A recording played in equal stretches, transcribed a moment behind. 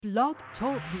Blog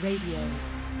Talk Radio.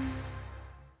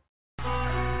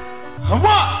 A one,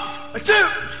 a two,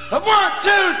 a 1,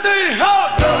 2, 3,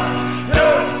 hold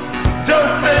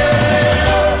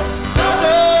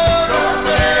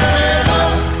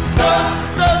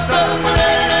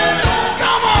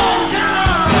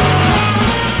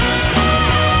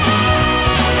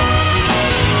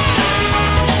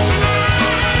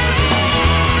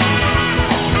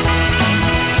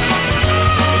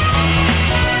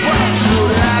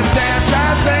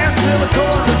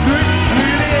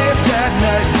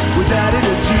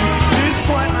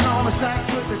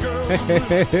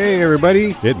Hey,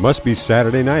 everybody. It must be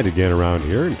Saturday night again around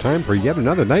here, and time for yet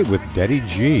another night with Daddy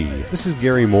G. This is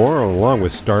Gary Moore, along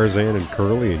with Starzan and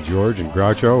Curly and George and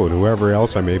Grotto and whoever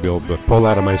else I may be able to pull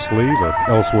out of my sleeve or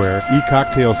elsewhere.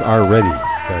 E-cocktails are ready.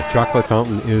 The chocolate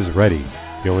fountain is ready.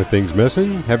 The only things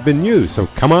missing have been you, so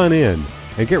come on in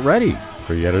and get ready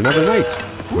for yet another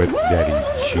night with Daddy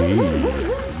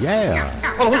G. Yeah.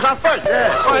 Well, who's on first?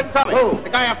 Yeah. Go ahead and tell me. Who?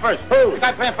 The guy on first. Who? The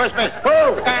guy playing first base.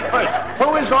 Who? The guy on first.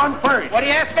 Who is on first? What are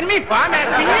you asking me for? I'm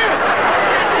asking you.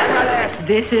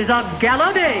 This is a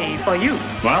gala day for you.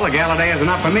 Well, a gala day is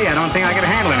enough for me. I don't think I can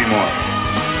handle anymore.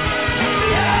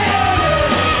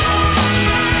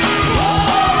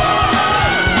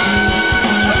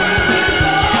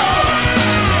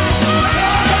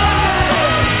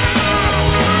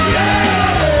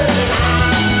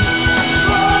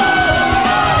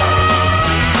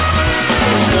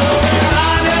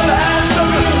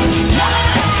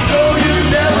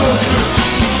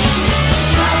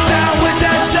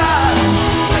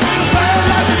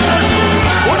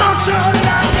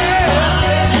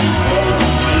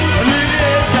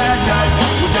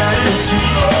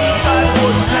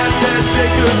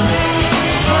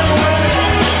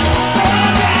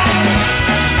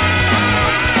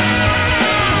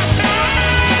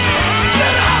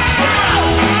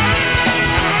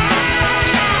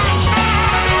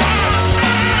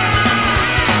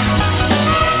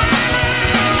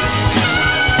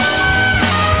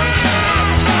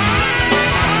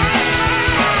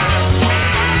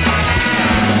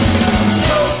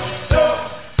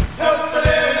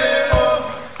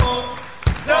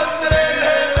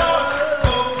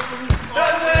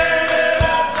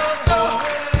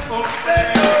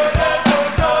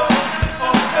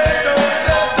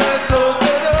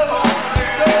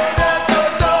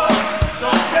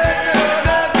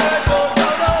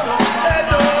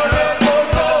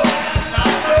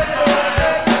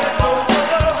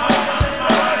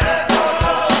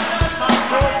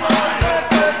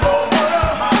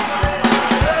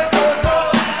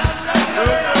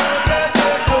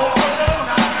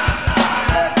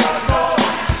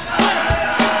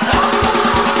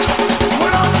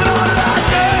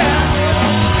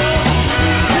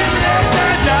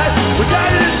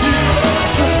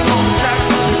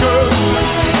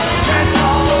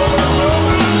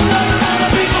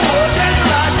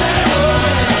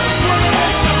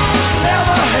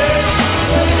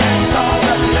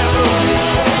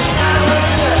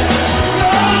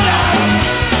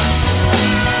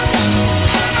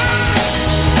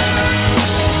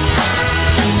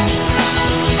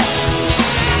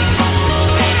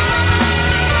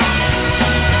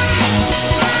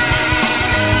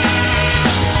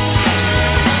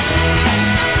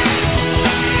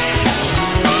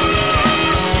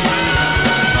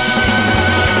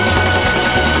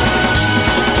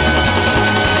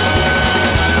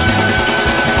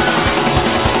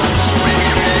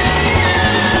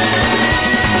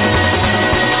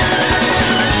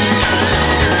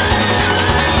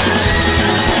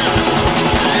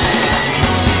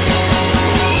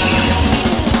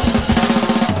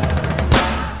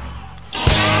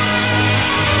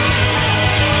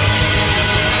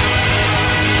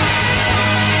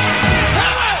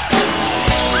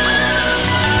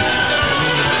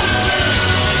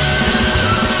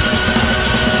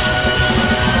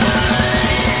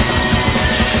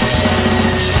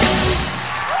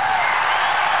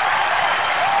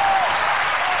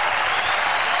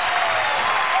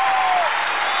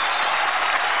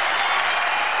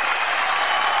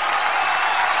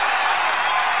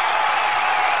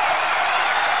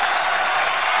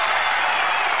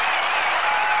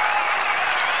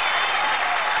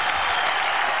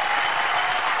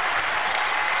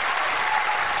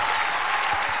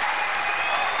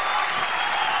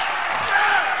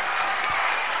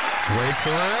 Wait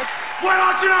for it. Why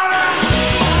don't you know that?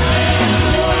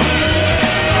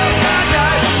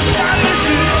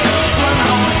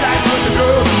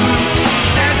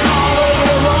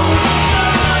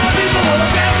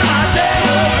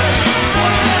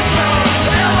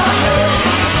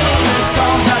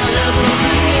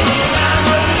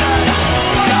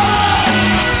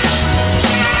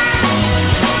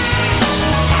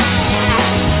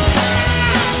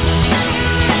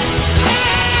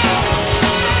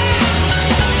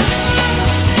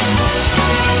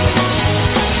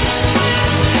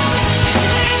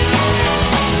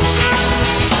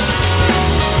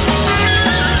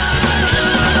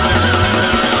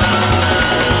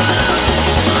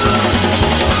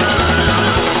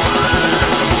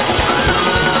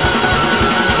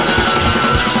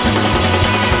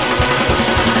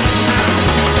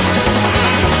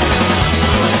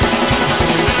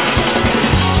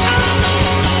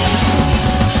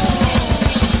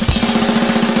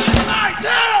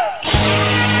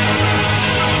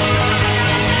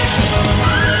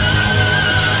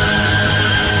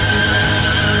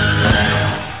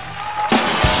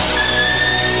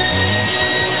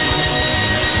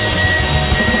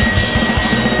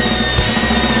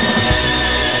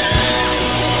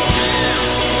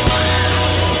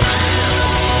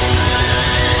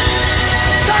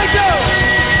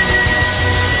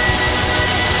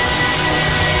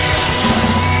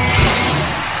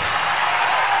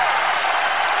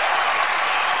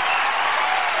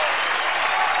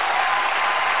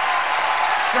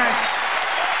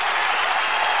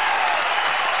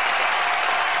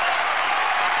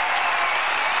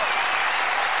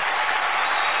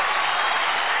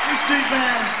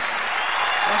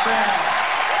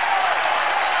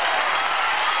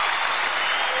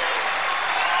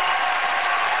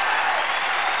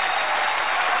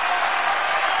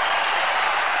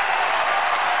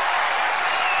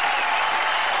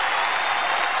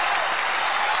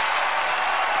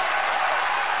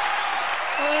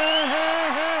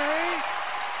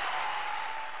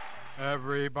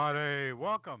 Everybody,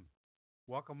 welcome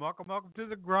to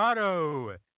the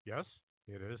Grotto. Yes,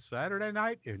 it is Saturday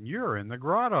night, and you're in the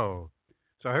Grotto.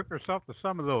 So help yourself to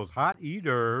some of those hot hors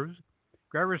d'oeuvres.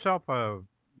 Grab yourself a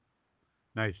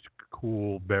nice,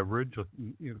 cool beverage,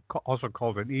 also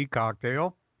called an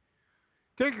E-cocktail.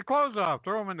 Take your clothes off,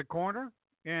 throw them in the corner,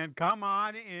 and come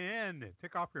on in.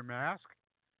 Take off your mask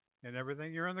and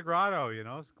everything. You're in the Grotto, you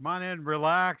know. So come on in,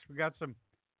 relax. We got some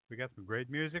great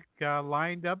music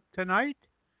lined up tonight.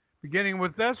 Beginning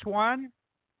with this one,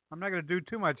 I'm not going to do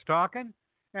too much talking.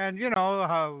 And you know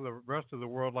how the rest of the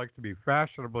world likes to be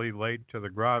fashionably late to the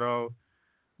Grotto.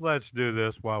 Let's do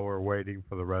this while we're waiting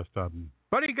for the rest of them.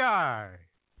 Buddy Guy.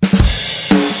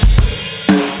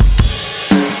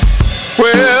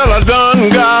 Well, I done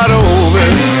got over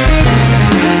it.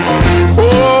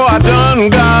 Oh, I done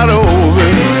got over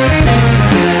it.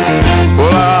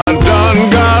 Well, I done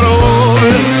got over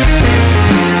it.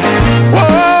 Oh,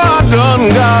 I done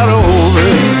got over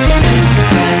it.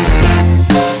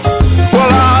 Well,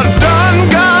 I done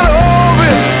got over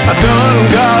it. I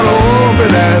done got over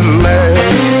it at last.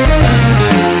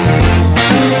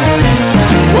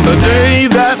 Well, the day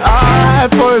that I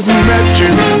first met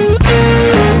you,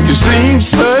 you seemed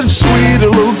such sweet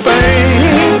little thing.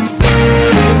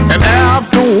 And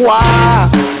after a while,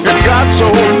 it got so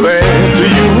bad. Do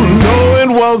you know it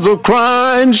was a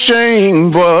crying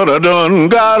shame? But I done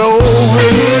got over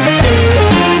it.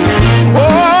 Oh,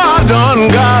 I done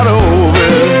got over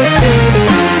it.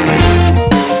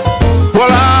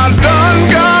 Well, I done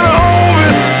got over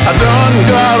it. I done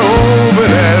got over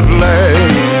it at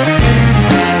last.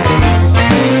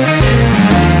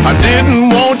 I didn't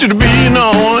want you to be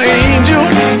no angel,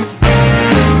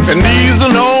 and neither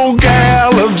no gal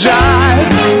of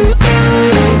jive.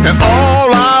 And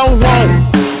all I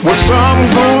want was some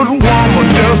good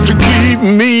woman just to keep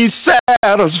me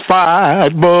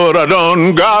satisfied. But I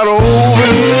done got over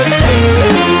it.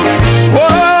 Well,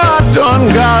 I done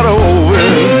got over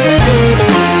it.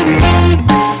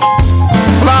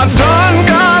 Well, I done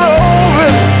got over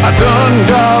it. I done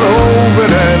got over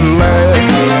it at last.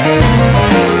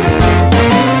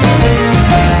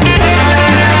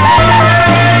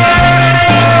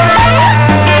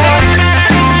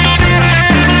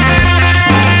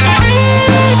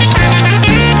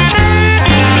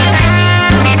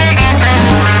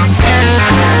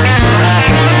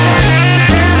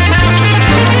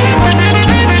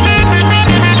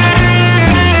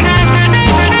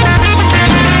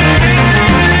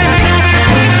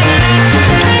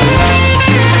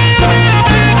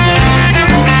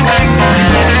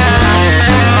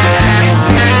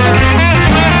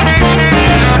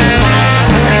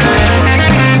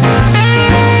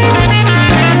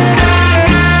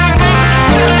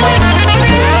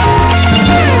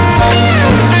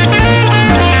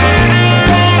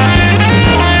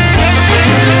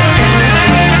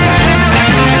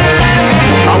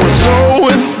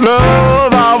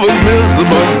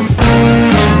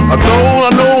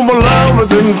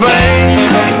 In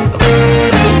vain.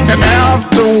 And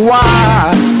after a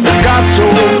while, it got so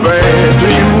bad. Do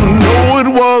you know it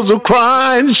was a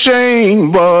crying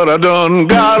shame? But I done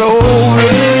got over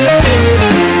it.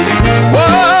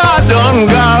 Well, I done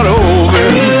got over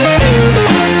it.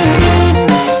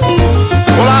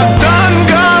 Well, I done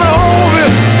got over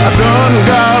it. I done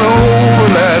got over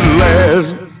that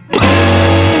last.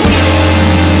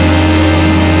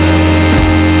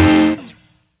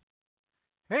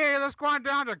 Go on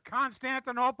down to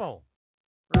Constantinople.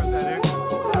 Where's that in?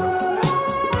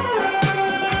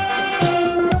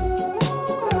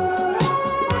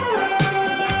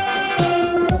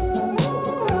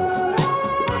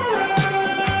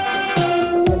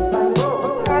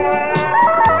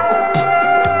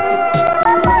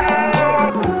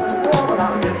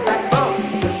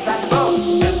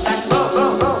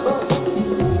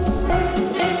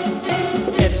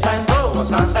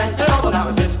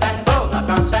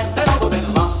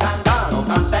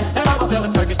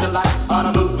 On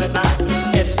a move.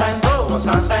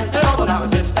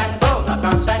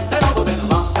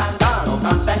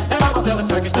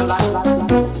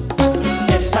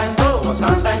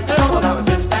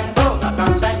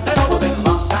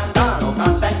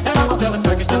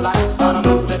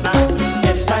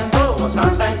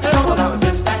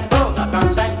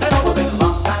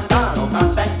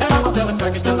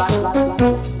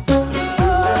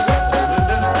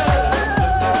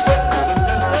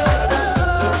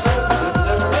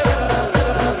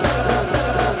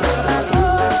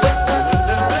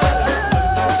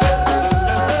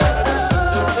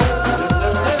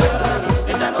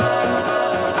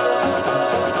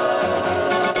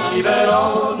 Even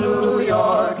old New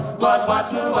York was once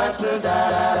New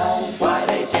Amsterdam. Why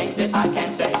they changed it, I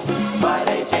can't say. Why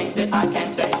they changed it, I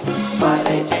can't say. Why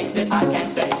they changed it, I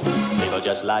can't say. People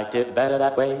just liked it better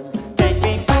that way. Take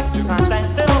me back to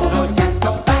Constantinople. You can't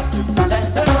go back to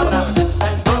Constantinople. Now it's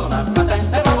Istanbul, not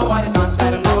Constantinople. Why did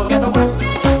Constantinople get the word?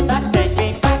 That take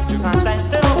me back to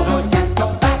Constantinople. You can't go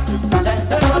back to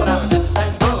Constantinople. Now it's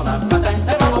Istanbul, not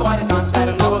Constantinople. Why did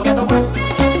Constantinople get the word?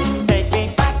 Take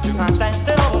me back to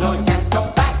Constantinople. You can't go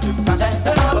back to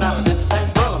Constantinople. Now it's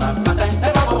Istanbul, not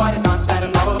Constantinople. Why did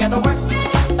Constantinople get the word?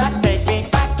 That take me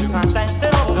back to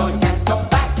Constantinople. You can't go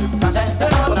back to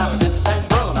Constantinople. Now it's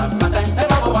Istanbul, not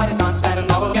Constantinople. Why did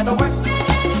Constantinople get the word?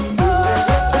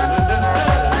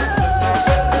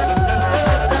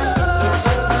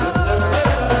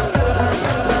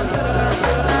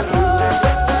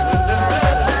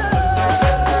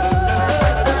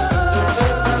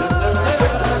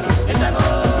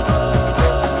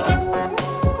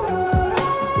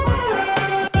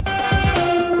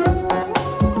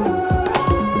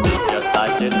 Just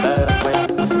like it better way.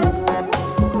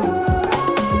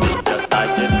 Just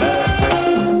like it better way.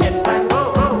 It's like whoa,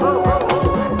 whoa, whoa, whoa.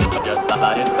 Just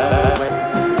like it better way.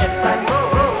 It's like whoa,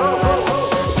 whoa, whoa, whoa.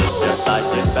 Just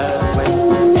like it better way.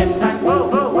 It's like whoa,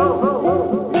 whoa, whoa,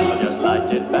 whoa. Just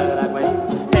like it better way.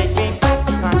 Take me back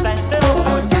to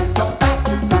Constantinople. You can't go back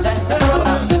to Constantinople.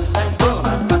 Now it's Istanbul,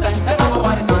 not Constantinople.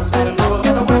 Why did Constantinople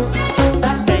get the word?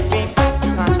 That take me back to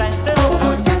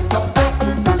Constantinople. You can't go back to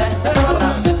Constantinople.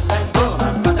 Now it's Istanbul,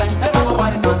 not Constantinople. Why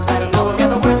did Constantinople get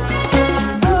the word?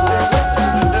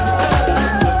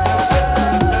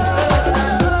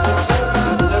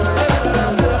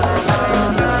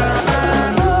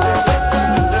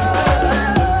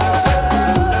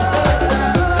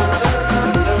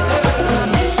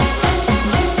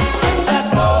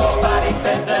 Nobody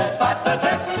said that, but the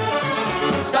test.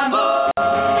 Istanbul.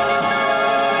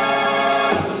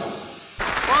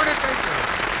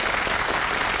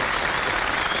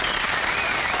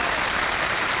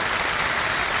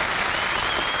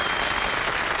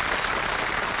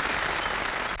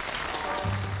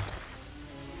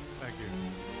 Thank you.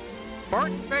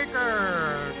 Barton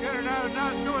Baker, get it out, now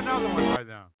do another one right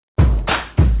now.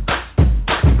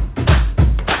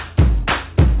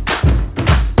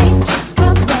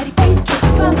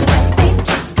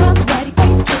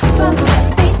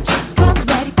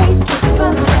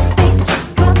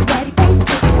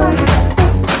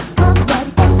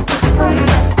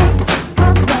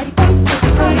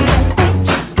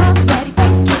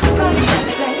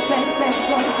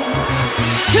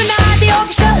 Tonight the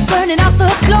orchestra is burning off the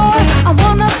floor. I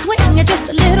wanna swing it just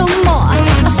a little more. I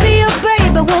see a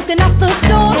baby walking out the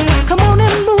door. Come on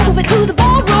and move it to the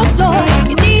ballroom floor.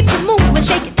 You need to move and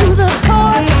shake it to the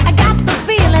core. I got the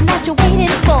feeling that you're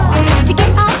waiting for. To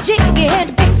get all jiggy and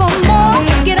to beg for more.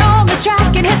 Get on the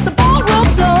track and hit the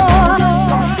ballroom floor.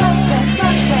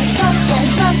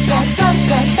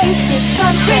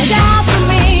 Reach out for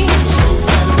me.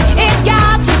 It's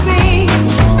got to be.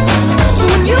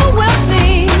 You will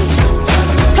see.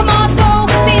 Come on, don't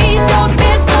see, don't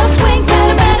miss the swing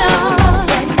caravana.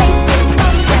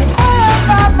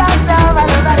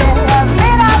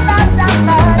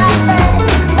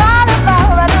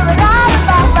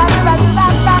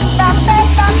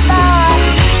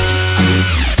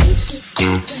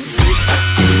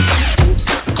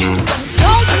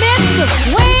 Don't miss the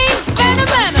swing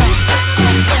caravana.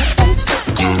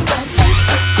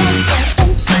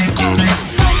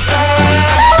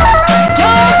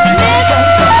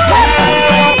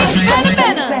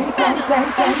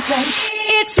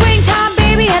 It's swing time,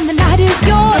 baby, and the night is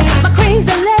yours. My crazy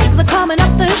legs are coming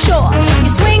up the shore.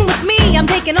 You swing with me, I'm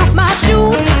taking off my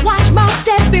shoes. Watch my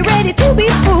steps, be ready to be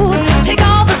fooled. Take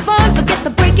all the fun, forget the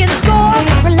breaking score.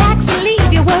 Relax and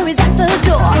leave your worries at the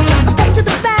door. A step to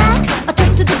the back, a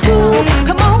step to the two.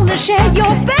 Come on and share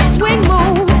your best swing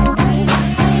move.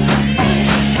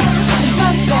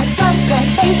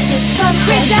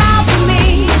 Reach out for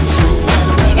me.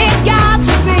 It's got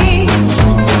to be.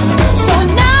 So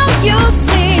now you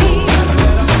see.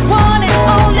 One and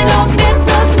only, don't miss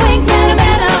the swing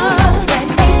caravana.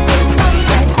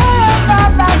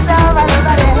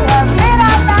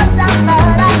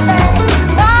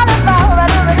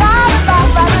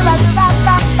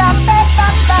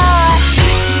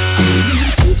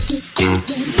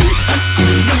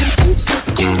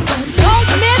 Don't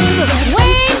miss the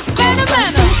swing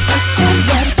caravana.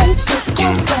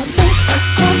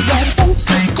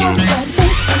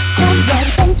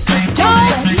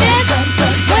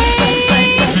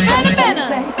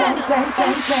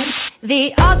 The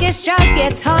orchestra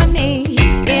gets honey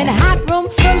in a hot room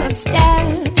full of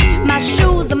stairs. My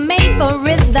shoes are made for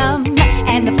rhythm.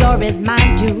 floor is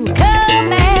mine too.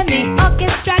 Come and the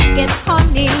orchestra gets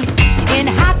horny in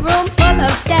a hot room full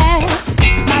of stairs.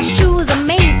 My shoes are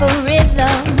made for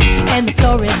rhythm, and the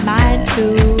floor is mine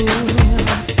too.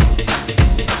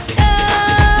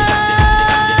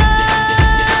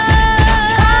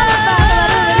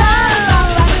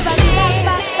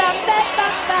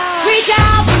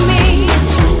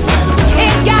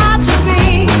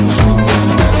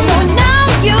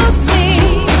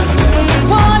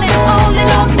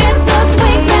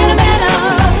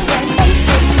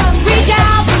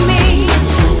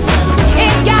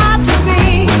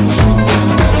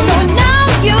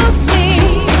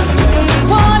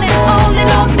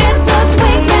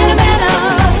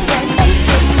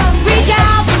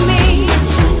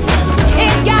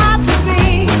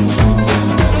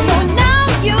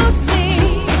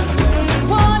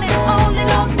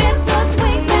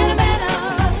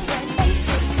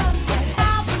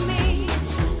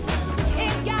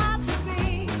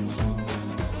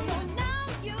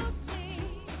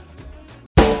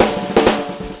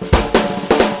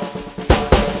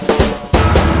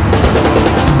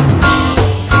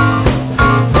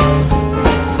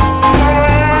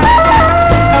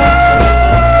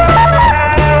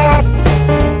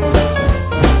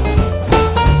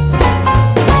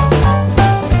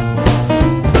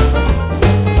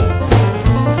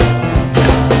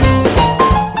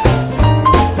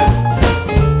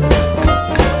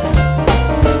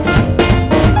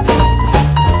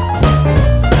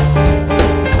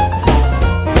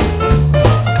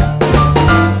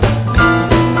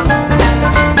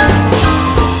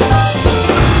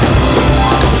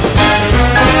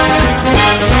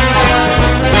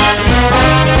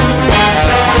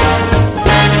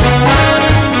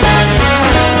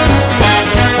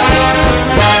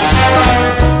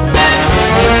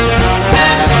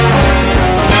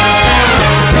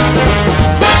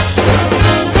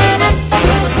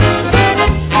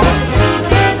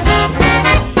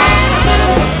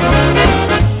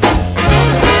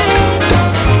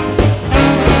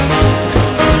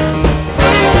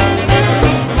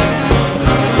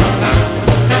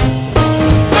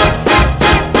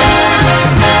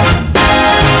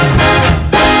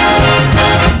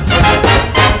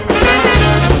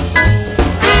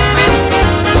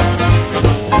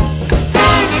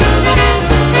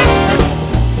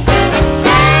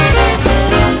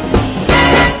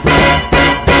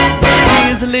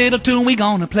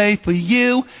 Gonna play for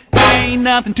you. Ain't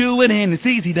nothing to it and it's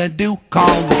easy to do.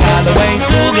 Call the Callaway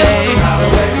Boogie.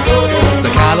 The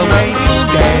Callaway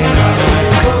Boogie.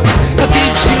 It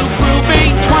keeps you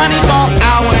grooving 24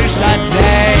 hours a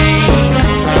day.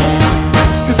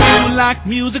 If you like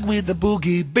music with the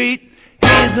boogie beat,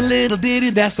 here's a little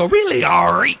ditty that's so really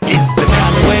alright. It's the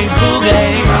Callaway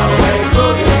Boogie.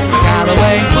 The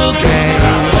Callaway Boogie.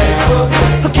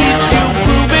 It keeps you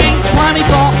grooving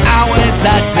 24 hours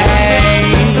a day.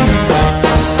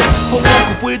 I woke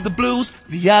up with the blues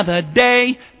the other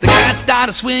day. The guys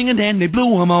started swinging and they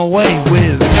blew them away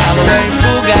with the Callaway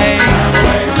Boogie.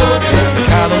 The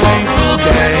Callaway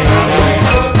Boogie.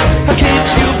 It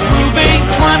keeps you grooving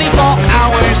 24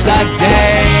 hours a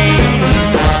day.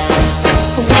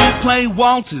 We play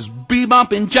waltzes,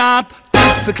 bebop and jive.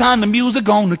 That's the kind of music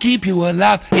gonna keep you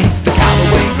alive. It's the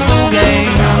Callaway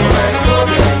Boogie.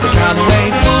 The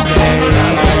Callaway Boogie.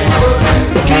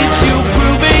 It keeps you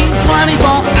grooving 24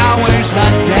 hours a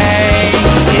day.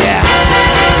 Yeah.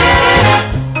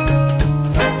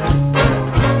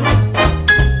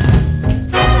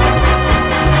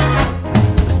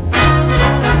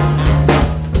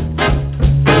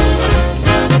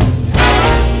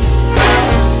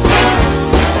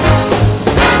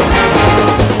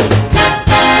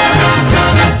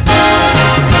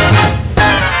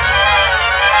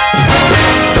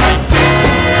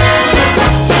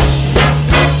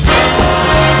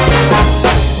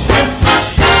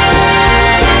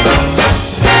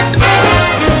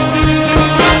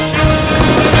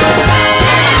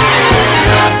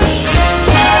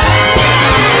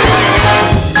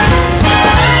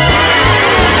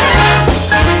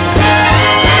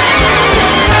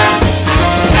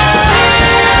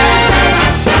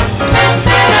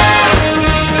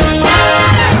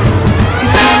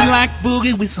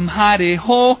 Hidey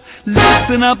ho,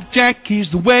 listen up, Jack, here's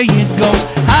the way it goes.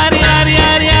 Hidey, hidey,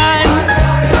 hidey, hidey.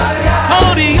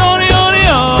 Hody, hody, hody,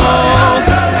 ho.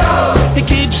 It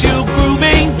keeps you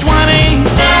grooving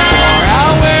 24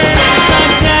 hours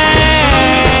a day.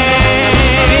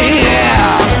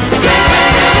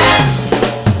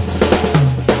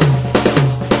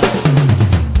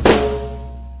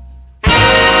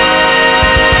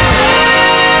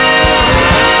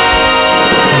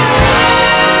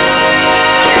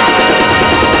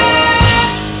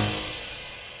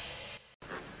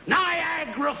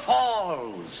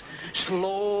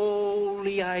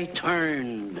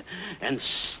 turned, and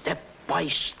step by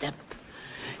step,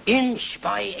 inch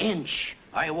by inch,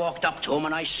 I walked up to him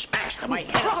and I smashed him. I hit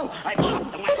him. I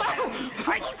bumped him with him.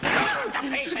 I split him to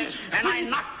pieces and I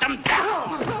knocked him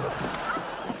down.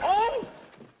 Oh!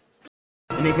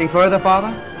 Anything further, Father?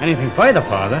 Anything further,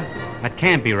 Father? That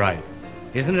can't be right.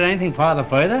 Isn't it anything farther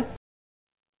further?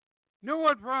 New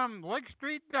one from Lake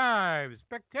Street Dive,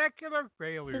 Spectacular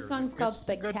Failure. This song's called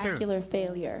Spectacular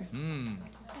Failure.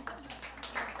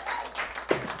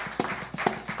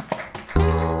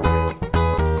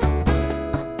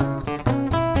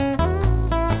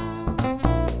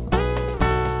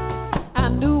 I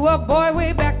knew a boy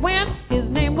way back when, his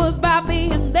name was Bobby,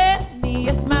 and then he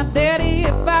asked my daddy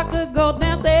if I could go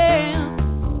dancing.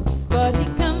 But he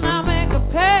could not make a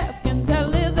pass, can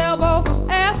tell his elbow from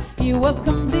ass. He was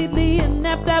completely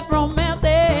inept at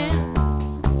romancing.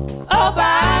 Oh,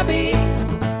 Bobby,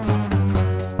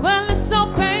 well, it's so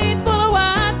painful to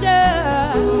watch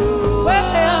you.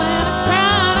 Well, in a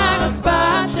crowd I can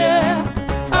spot you.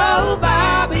 Oh,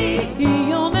 Bobby,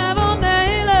 you'll never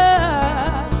nail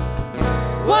it.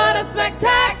 What a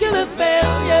spectacular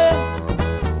failure.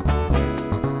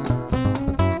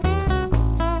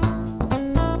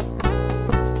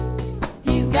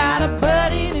 He's got a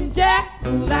buddy named Jack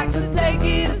who likes to take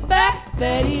it as fact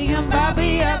that he and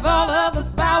Bobby have all of the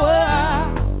power.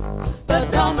 But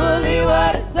don't believe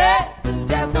what it says.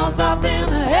 Jack's on soft in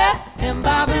the head, and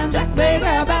Bob and Jack baby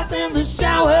are back in the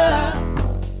shower.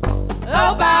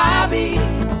 Oh, Bobby,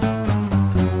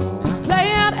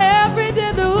 play out every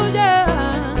delusion.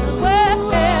 Well,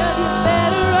 you're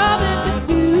better off in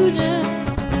confusion.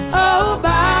 Oh,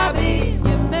 Bobby,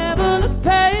 you never look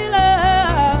paler.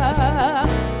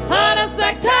 On a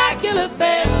spectacular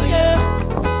failure.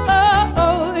 Oh,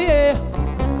 oh, yeah.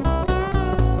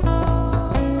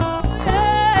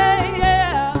 Yeah,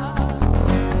 yeah.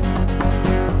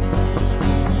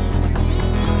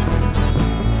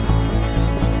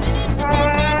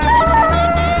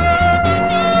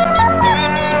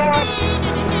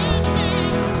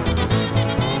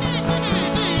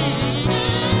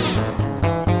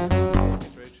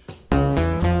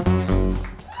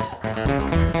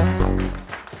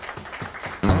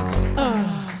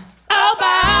 Oh,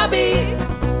 Bobby,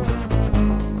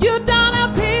 you don't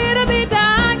appear to be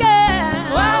dying.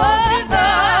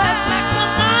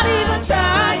 I'm not even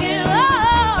trying.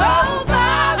 Oh,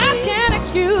 Bobby, I can't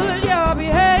excuse your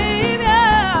behavior.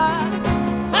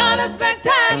 On a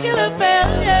spectacular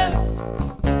failure.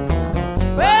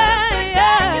 Well,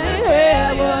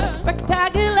 yeah, what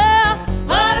spectacular.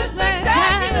 On a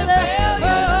spectacular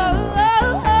failure.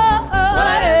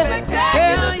 What a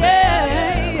spectacular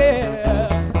failure.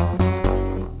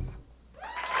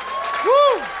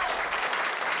 Woo!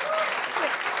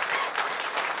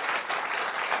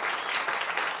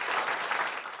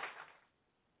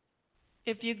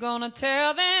 If you're gonna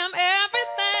tell them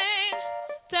everything,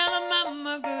 tell them I'm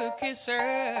a good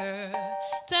kisser.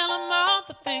 Tell them all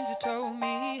the things you told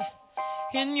me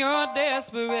in your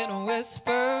desperate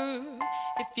whisper.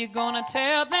 If you're gonna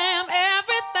tell them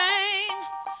everything,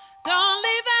 don't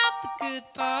leave out the good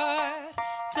part.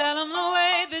 Tell them the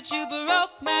way that you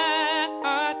broke my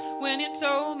heart when you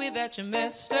told me that you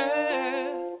missed her.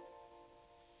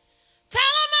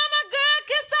 Tell them I'm a good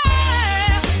kisser.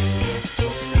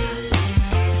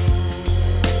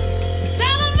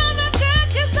 Tell them I'm a good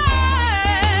kisser.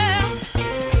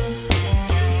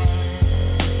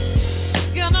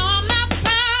 You know I'm not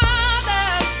proud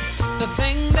of the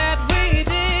thing that we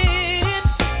did.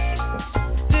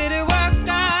 Did it work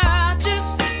out just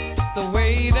the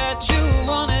way that you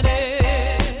wanted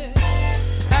it?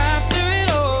 After it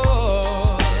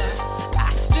all, I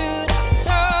stood up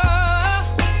tall.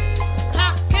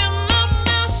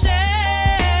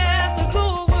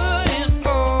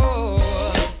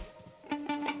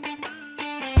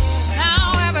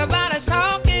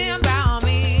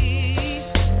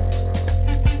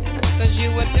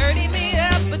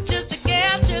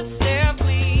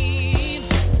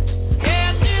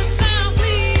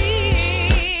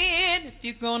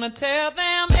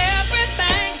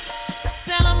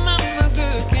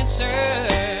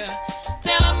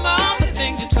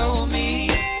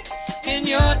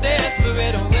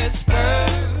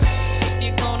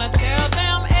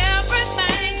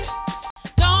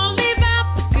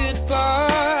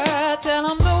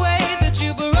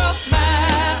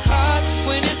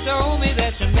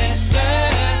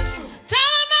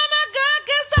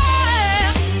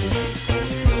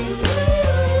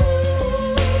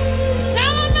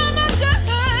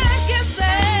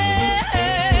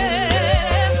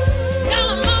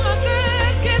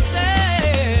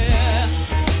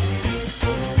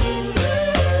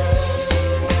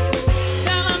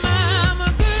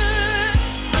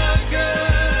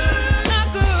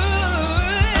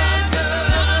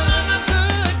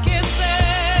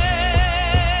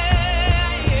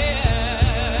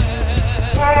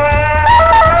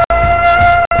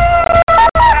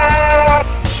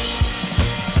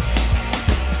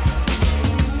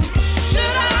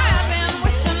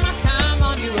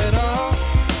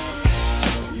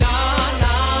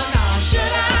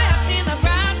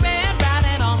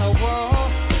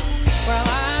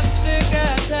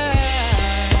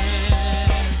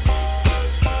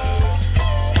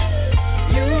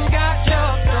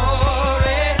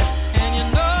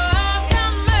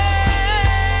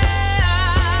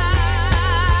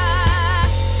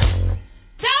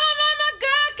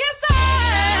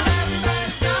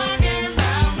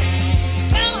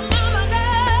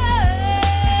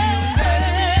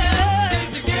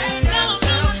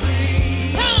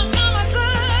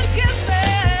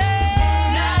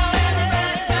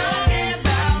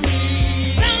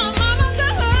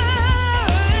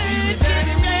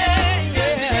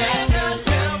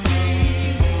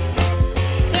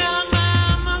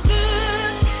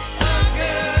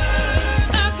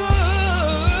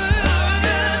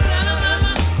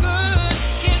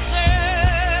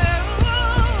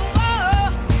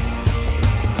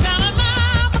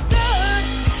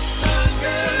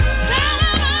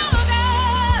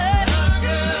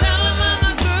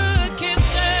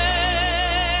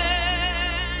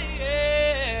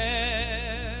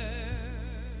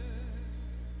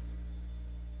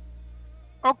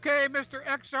 Okay, Mr.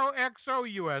 XOXO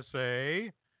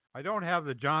USA. I don't have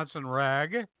the Johnson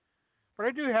rag, but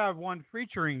I do have one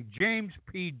featuring James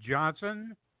P.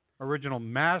 Johnson, original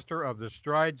master of the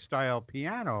stride style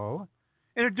piano,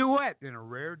 in a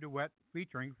rare duet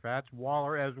featuring Fats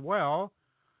Waller as well,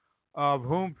 of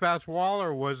whom Fats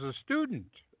Waller was a student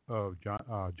of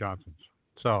Johnson's.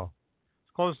 So,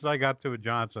 as close as I got to a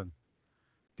Johnson.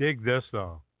 Dig this,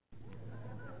 though.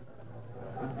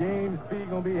 Is James P.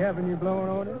 gonna be having you blowing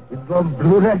on it?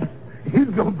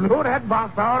 He's gonna blow that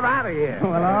box all out of here.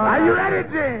 Well, are you ready,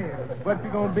 James? What's he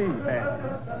gonna be,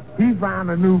 man? He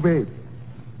found a new baby.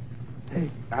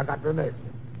 Hey, I got the next.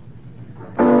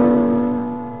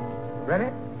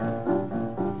 Ready?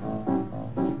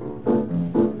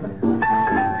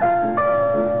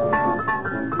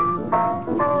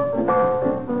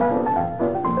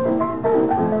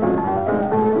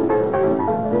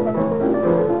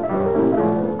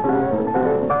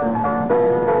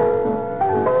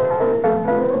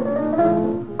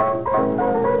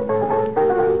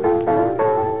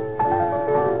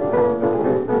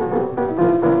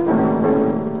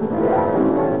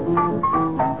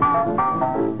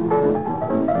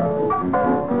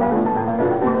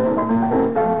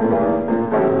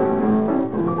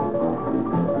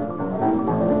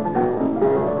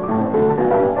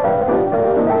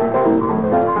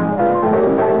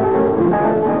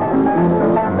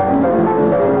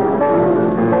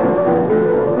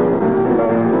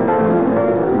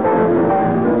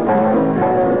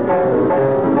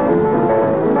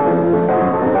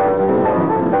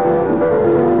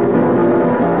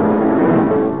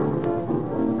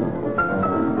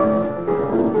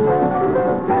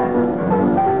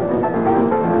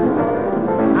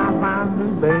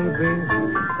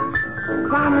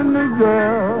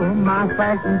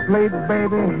 Plate,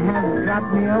 baby, has got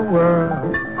me a whirl.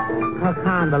 Her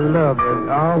kind of love is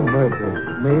all mercy,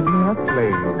 made me a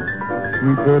slave.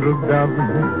 Sweet little dove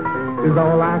is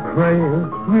all I crave.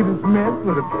 Sweetest mess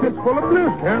with a fist full of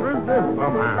bliss. Can't resist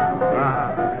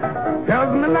somehow.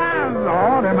 Tells me lies,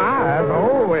 all them eyes.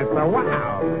 Oh, it's a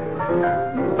wow.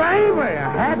 Baby,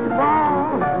 hat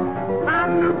ball.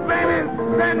 I'm the baby,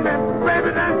 send it,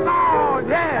 baby, that's all,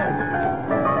 yes.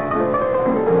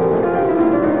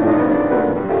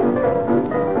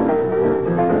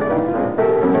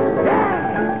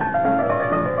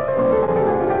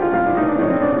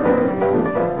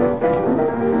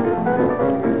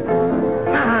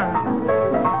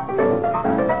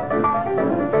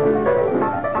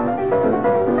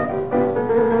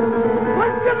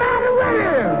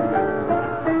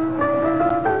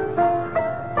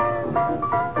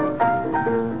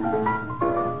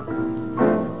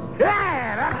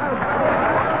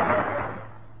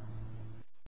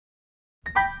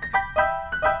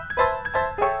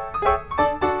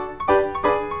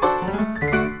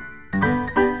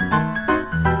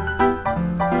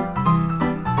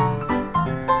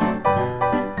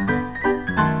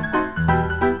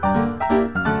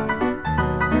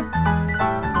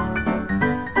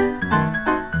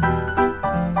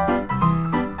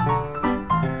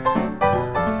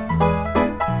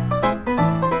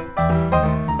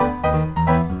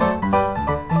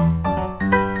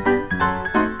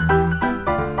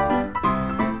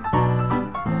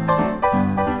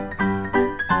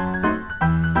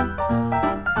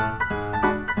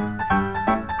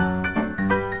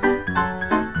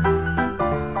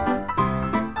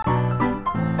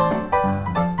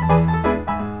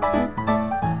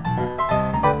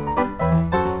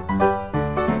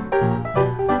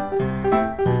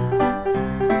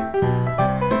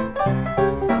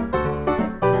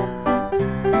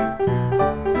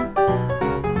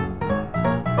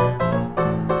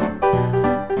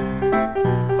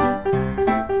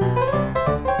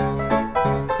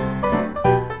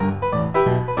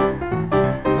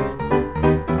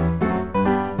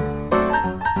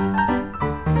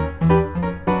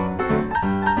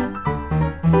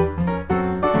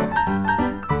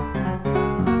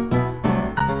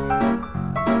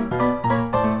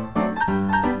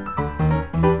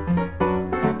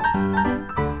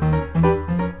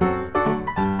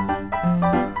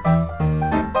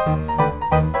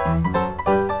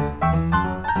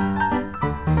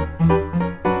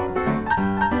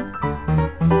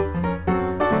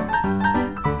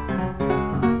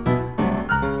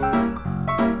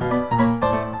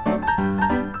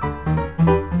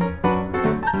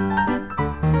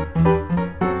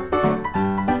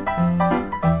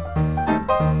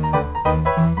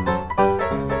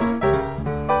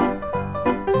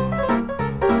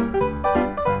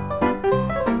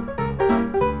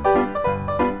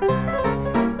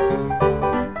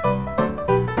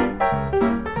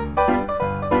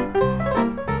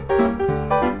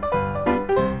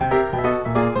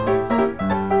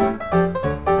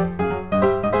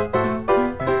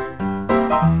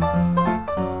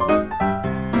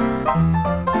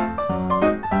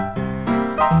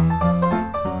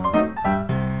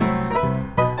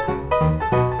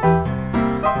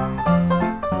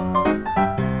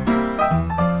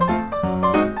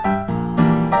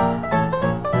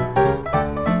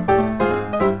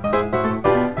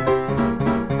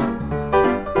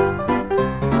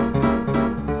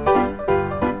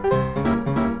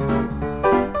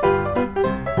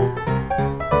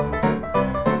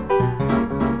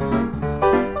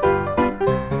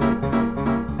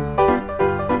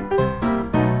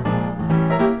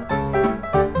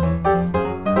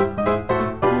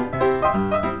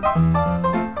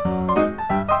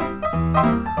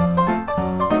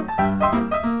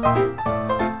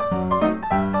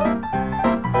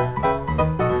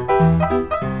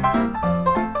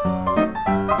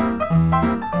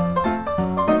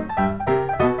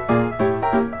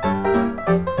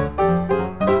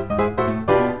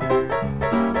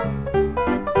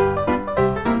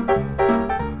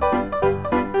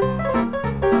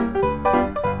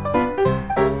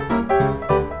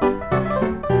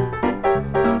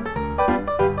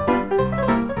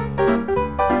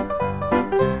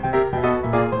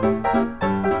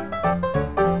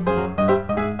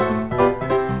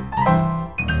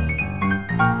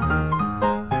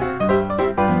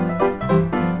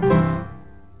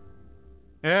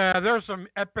 there's some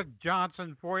epic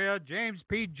Johnson for you. James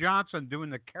P. Johnson doing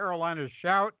the Carolina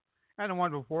Shout. And the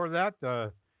one before that,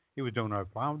 he was doing I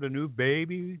Found a New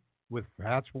Baby with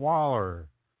Fats Waller,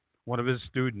 one of his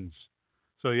students.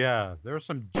 So, yeah, there's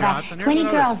some Johnson. About 20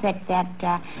 girls that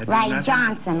write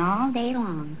Johnson all day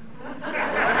long.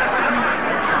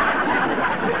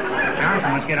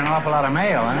 Johnson must get an awful lot of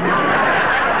mail, huh?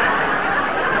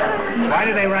 Why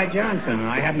do they write Johnson?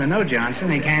 I happen to know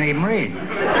Johnson. He can't even read.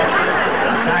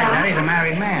 Besides that, he's a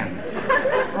married man.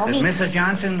 Does Mrs.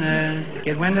 Johnson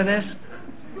get wind of this?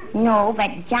 No, but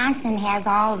Johnson has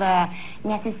all the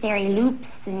necessary loops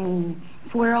and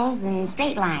swirls and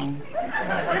straight lines.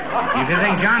 If you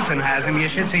think Johnson has him, you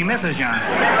should see Mrs.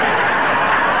 Johnson.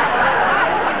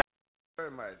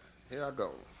 Very much. Here I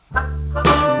go.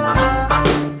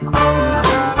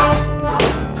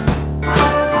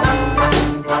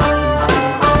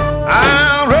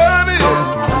 I'm ready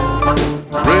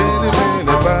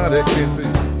anybody can be.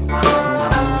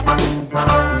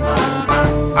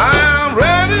 I'm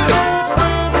ready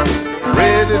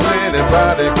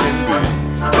anybody can be.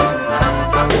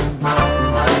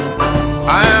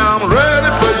 I am ready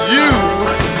for you.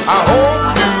 I hope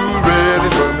you're ready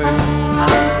for me.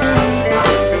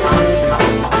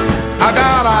 I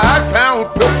got a half-pound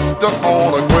pistol on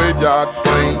a graveyard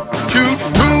train. Shoot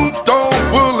tombstone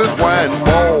bullets, white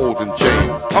balls and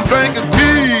chains. I'm drinking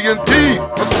T&T,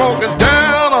 I'm smoking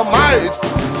dynamite.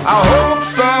 I hope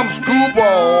some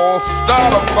screwballs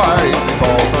start a fight.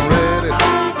 Because I'm ready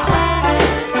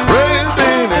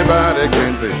anybody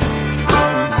can be.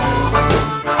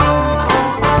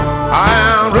 I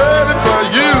am ready for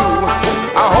you.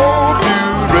 I hope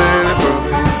you're ready for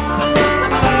me.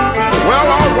 Well,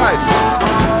 all right.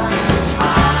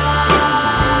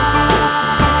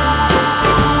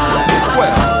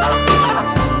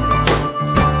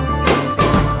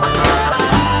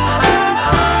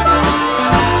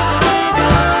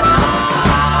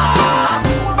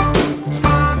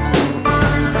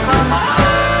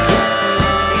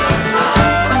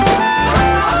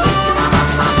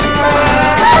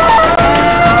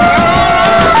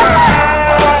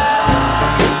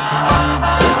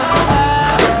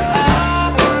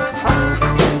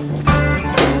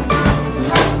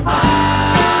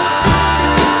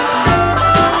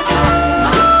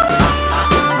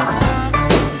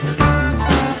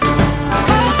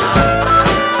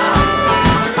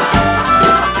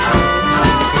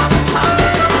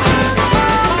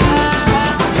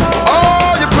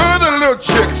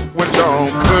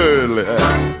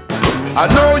 I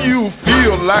know you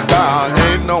feel like I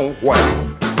ain't nowhere,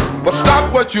 but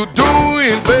stop what you're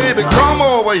doing, baby, come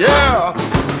over here.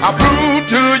 I prove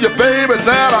to you, baby,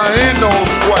 that I ain't no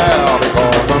square,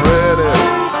 because I'm ready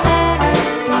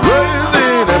as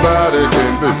anybody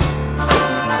can be.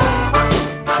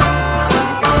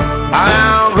 I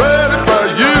am ready for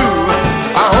you.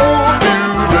 I hope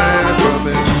you're ready for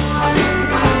me.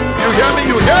 You hear me?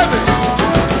 You hear me?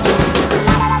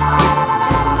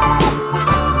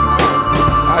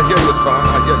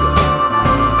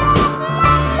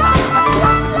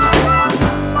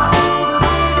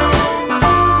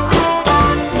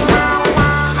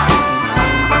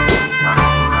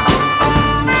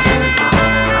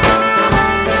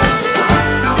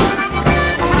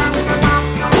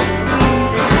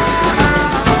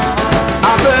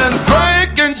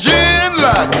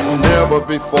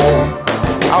 Before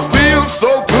I feel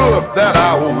so good that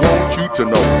I want you to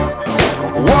know.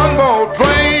 One more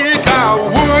drink, I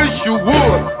wish you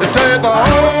would. It takes a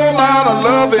whole lot of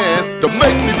loving to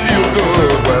make me feel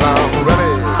good, but I'm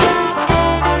ready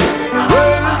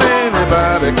as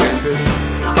anybody can be.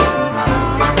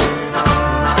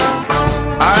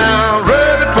 I am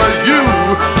ready for you.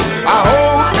 I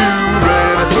hope you're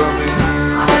ready for me.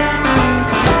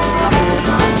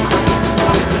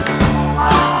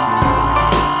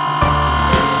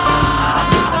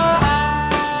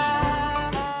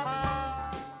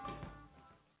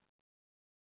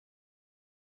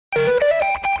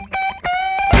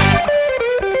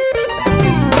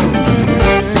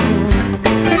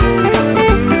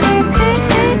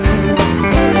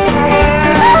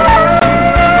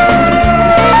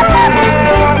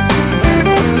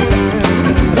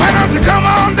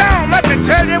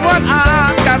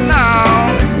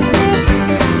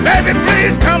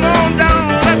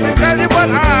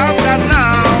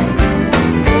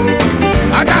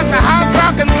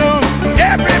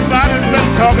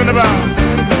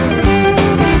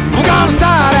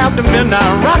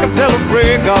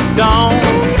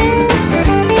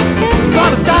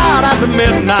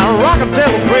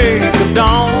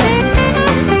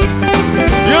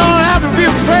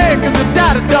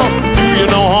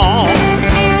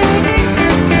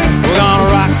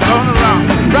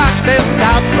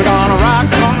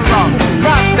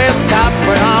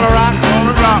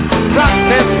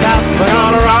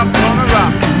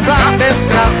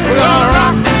 we're gonna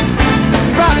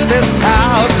rock this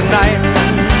house tonight.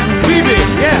 Baby,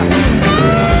 yeah.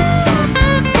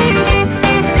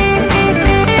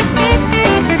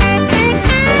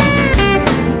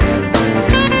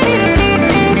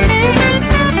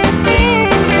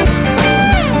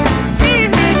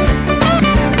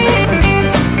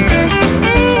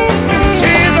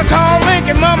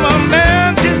 Mama,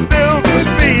 man, she's built for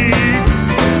speed.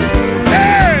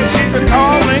 Hey, she's a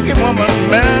tall, lanky woman,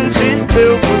 man, she's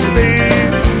built for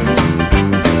speed.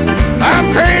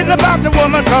 I'm crazy about the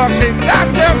woman, 'cause she's got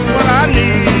just what I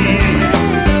need.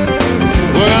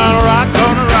 We're gonna rock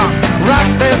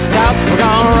this house, we're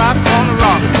gonna rock on the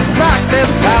rock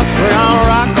this house, we're gonna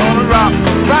rock on the rock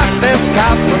this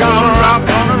house, we're gonna rock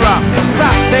on the rock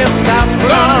this house,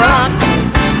 we're gonna rock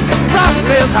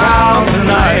this house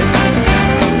tonight.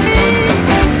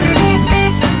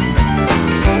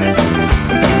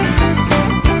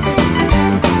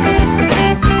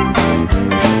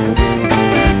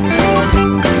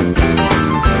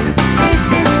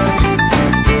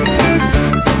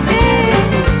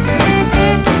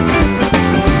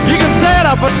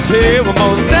 But table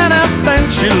most anything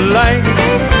she like.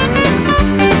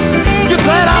 You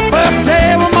set up a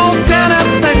table most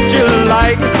anything she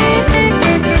like.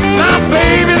 Now,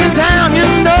 baby, in town, you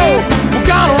know we're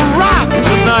gonna rock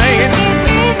tonight.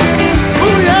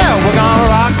 Ooh yeah, we're gonna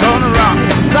rock on the rock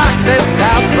this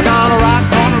house. We're gonna rock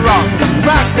on the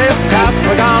rock this house.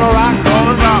 We're gonna rock on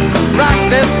the rock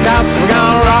this house. We're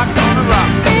gonna rock on the rock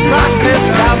this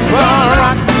house. We're gonna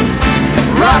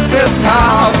rock this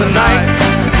house tonight.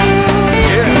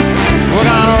 We're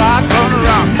gonna rock on the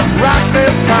rock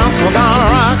this house. We're gonna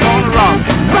rock on the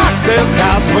rock this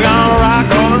house. We're gonna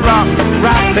rock on the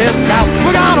rock this house.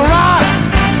 We're gonna rock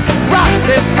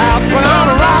this house. We're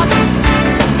gonna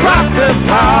rock this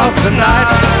house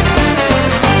tonight.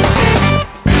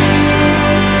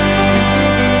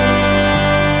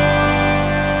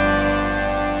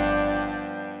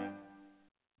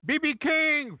 B.B.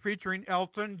 King featuring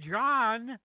Elton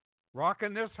John,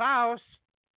 rocking this house.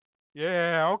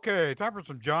 Yeah, okay, time for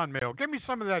some John mail. Give me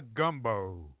some of that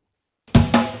gumbo.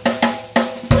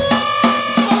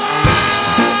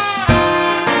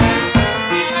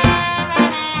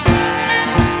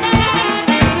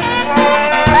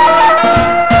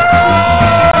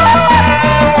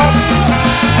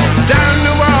 Down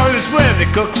New Orleans where they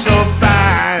cook so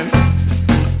fine.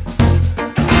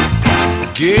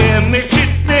 Give me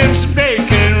chitlins,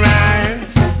 bacon, rice.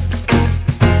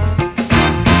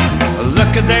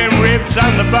 Look at them ribs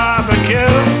on the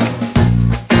barbecue.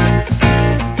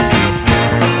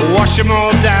 Wash them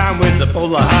all down with a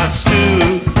bowl of hot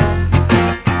stew.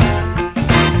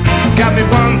 Got me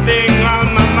one thing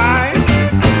on my mind.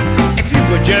 If you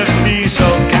would just be so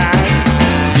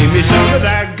kind, give me some of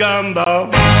that gumbo.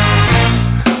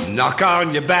 Knock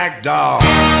on your back door.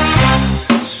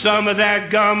 Some of that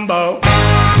gumbo.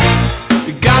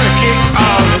 You gotta kick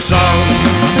all the songs.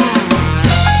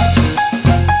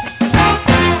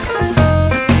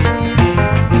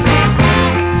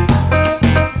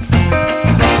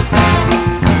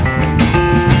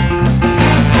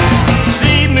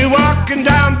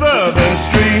 Down Bourbon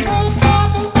Street,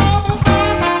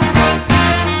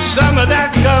 some of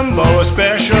that gumbo a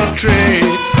special treat.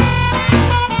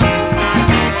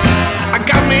 I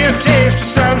got me a taste of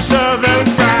some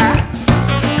southern fried.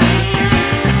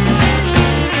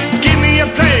 Give me a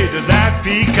plate of that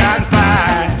pecan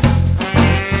pie.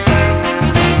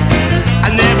 I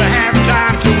never have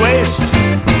time to waste.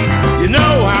 You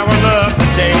know how I love to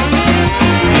taste.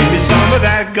 Give me some of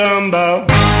that gumbo.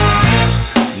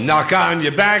 Knock on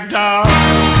your back door.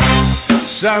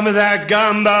 Some of that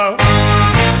gumbo.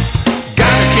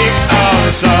 Gotta kick all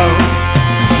the songs.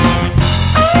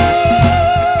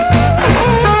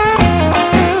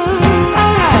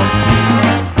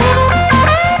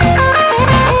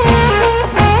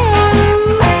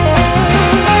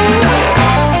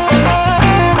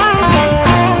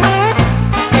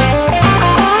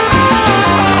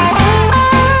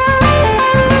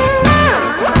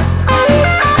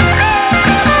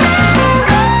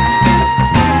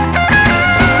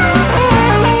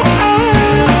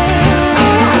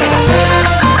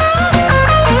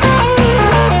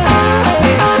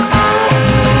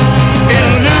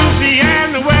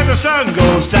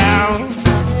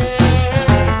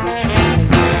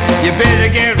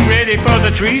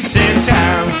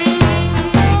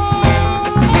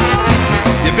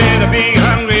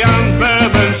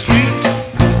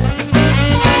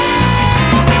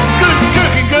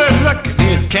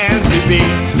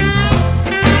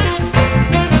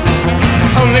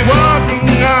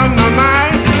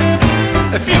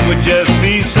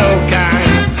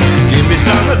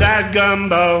 that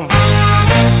gumbo.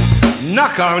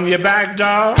 Knock on your back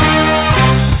door.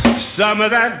 Some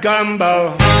of that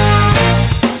gumbo.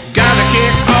 Gotta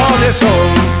kick all this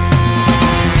home.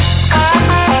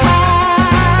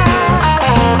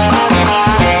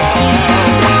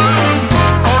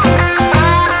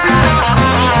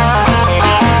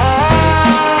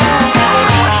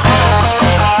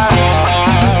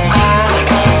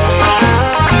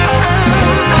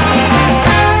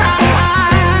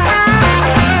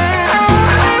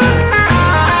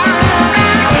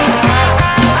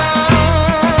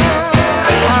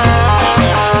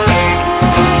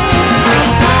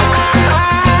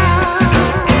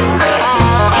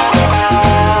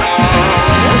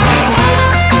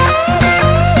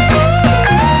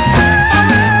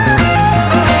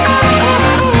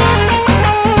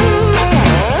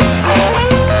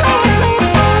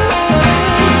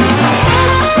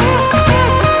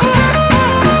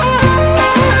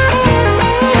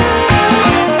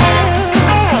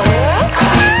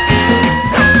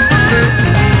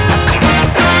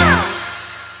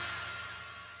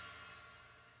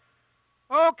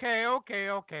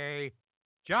 Okay.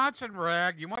 Johnson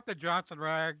rag. You want the Johnson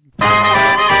rag?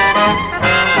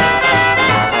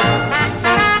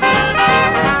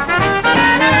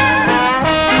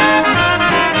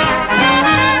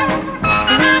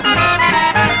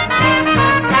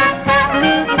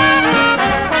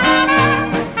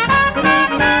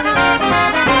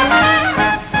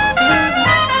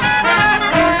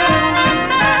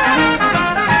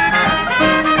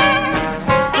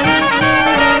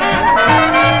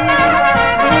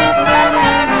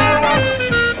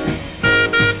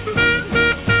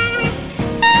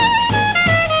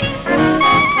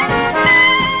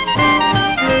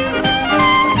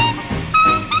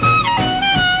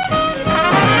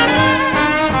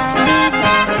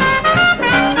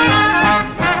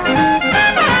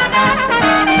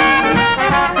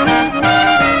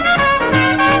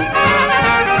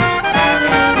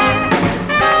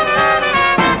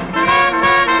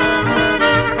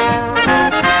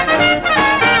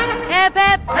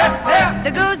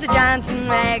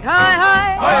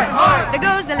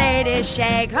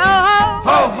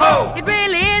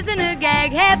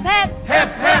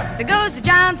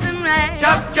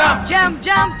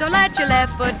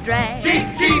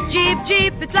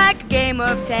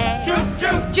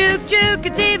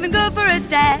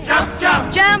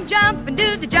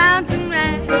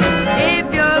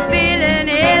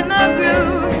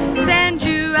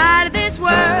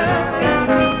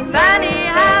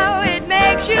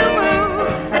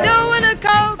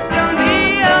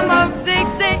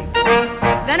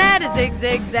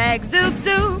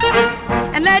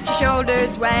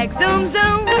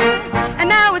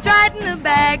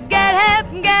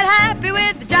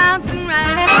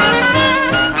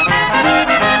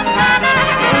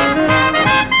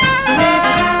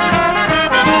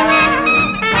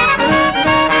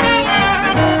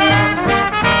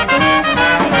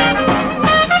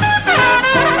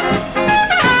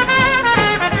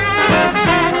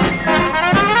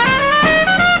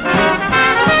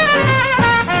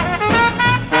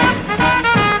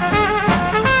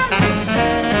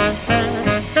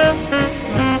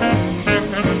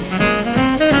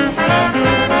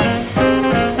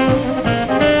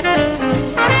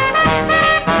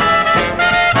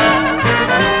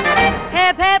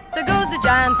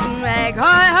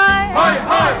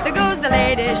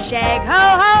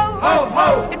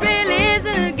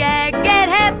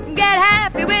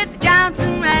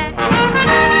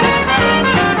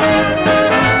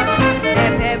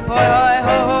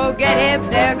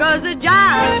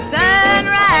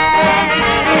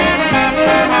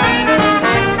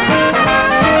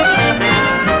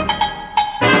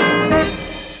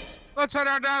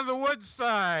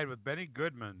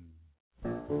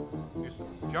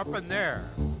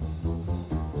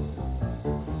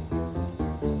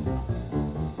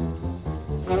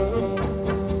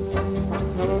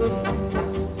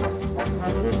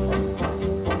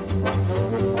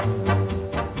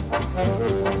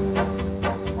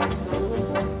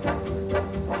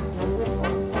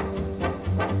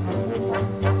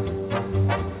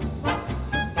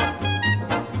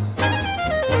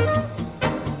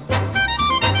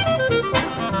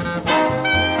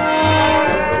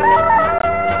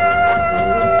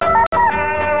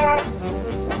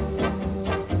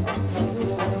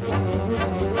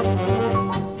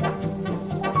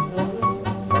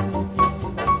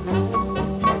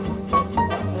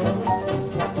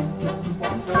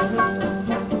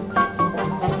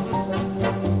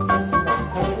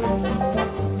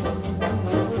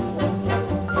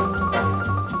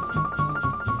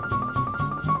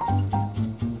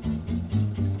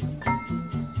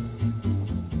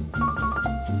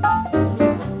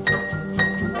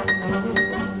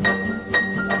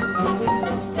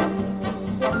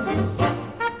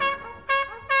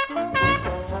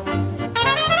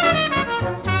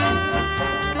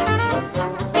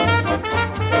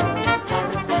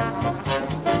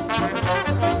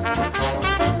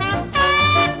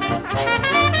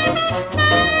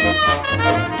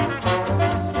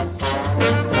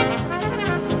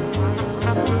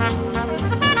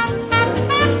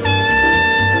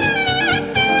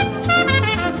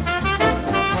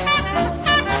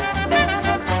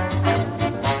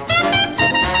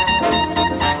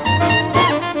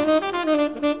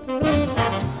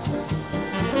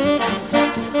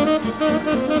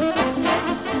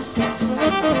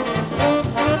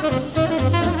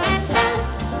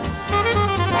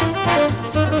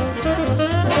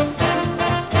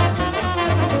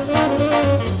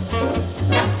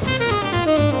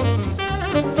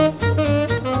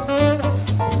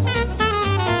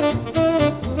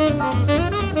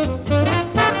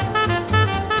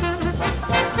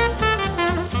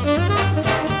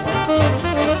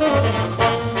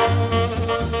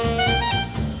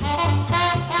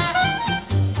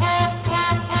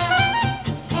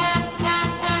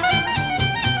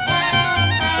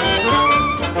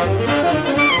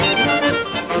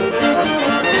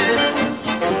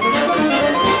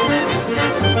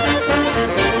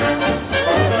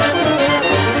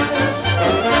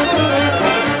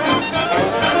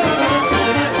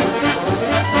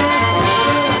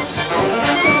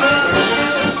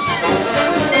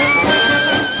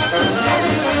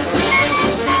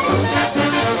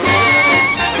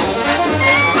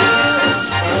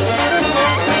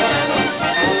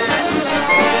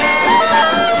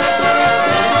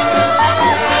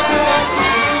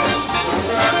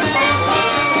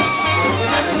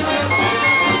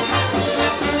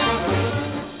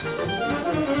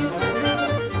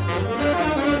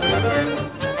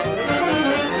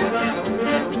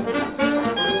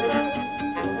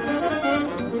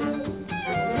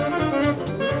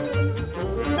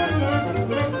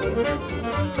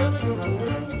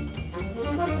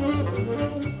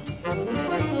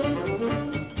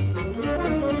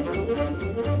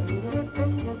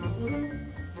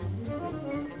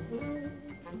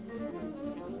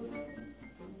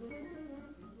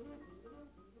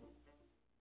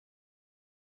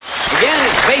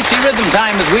 rhythm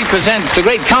time as we present the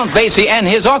great Count Basie and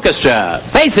his orchestra.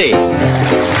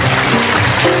 Basie!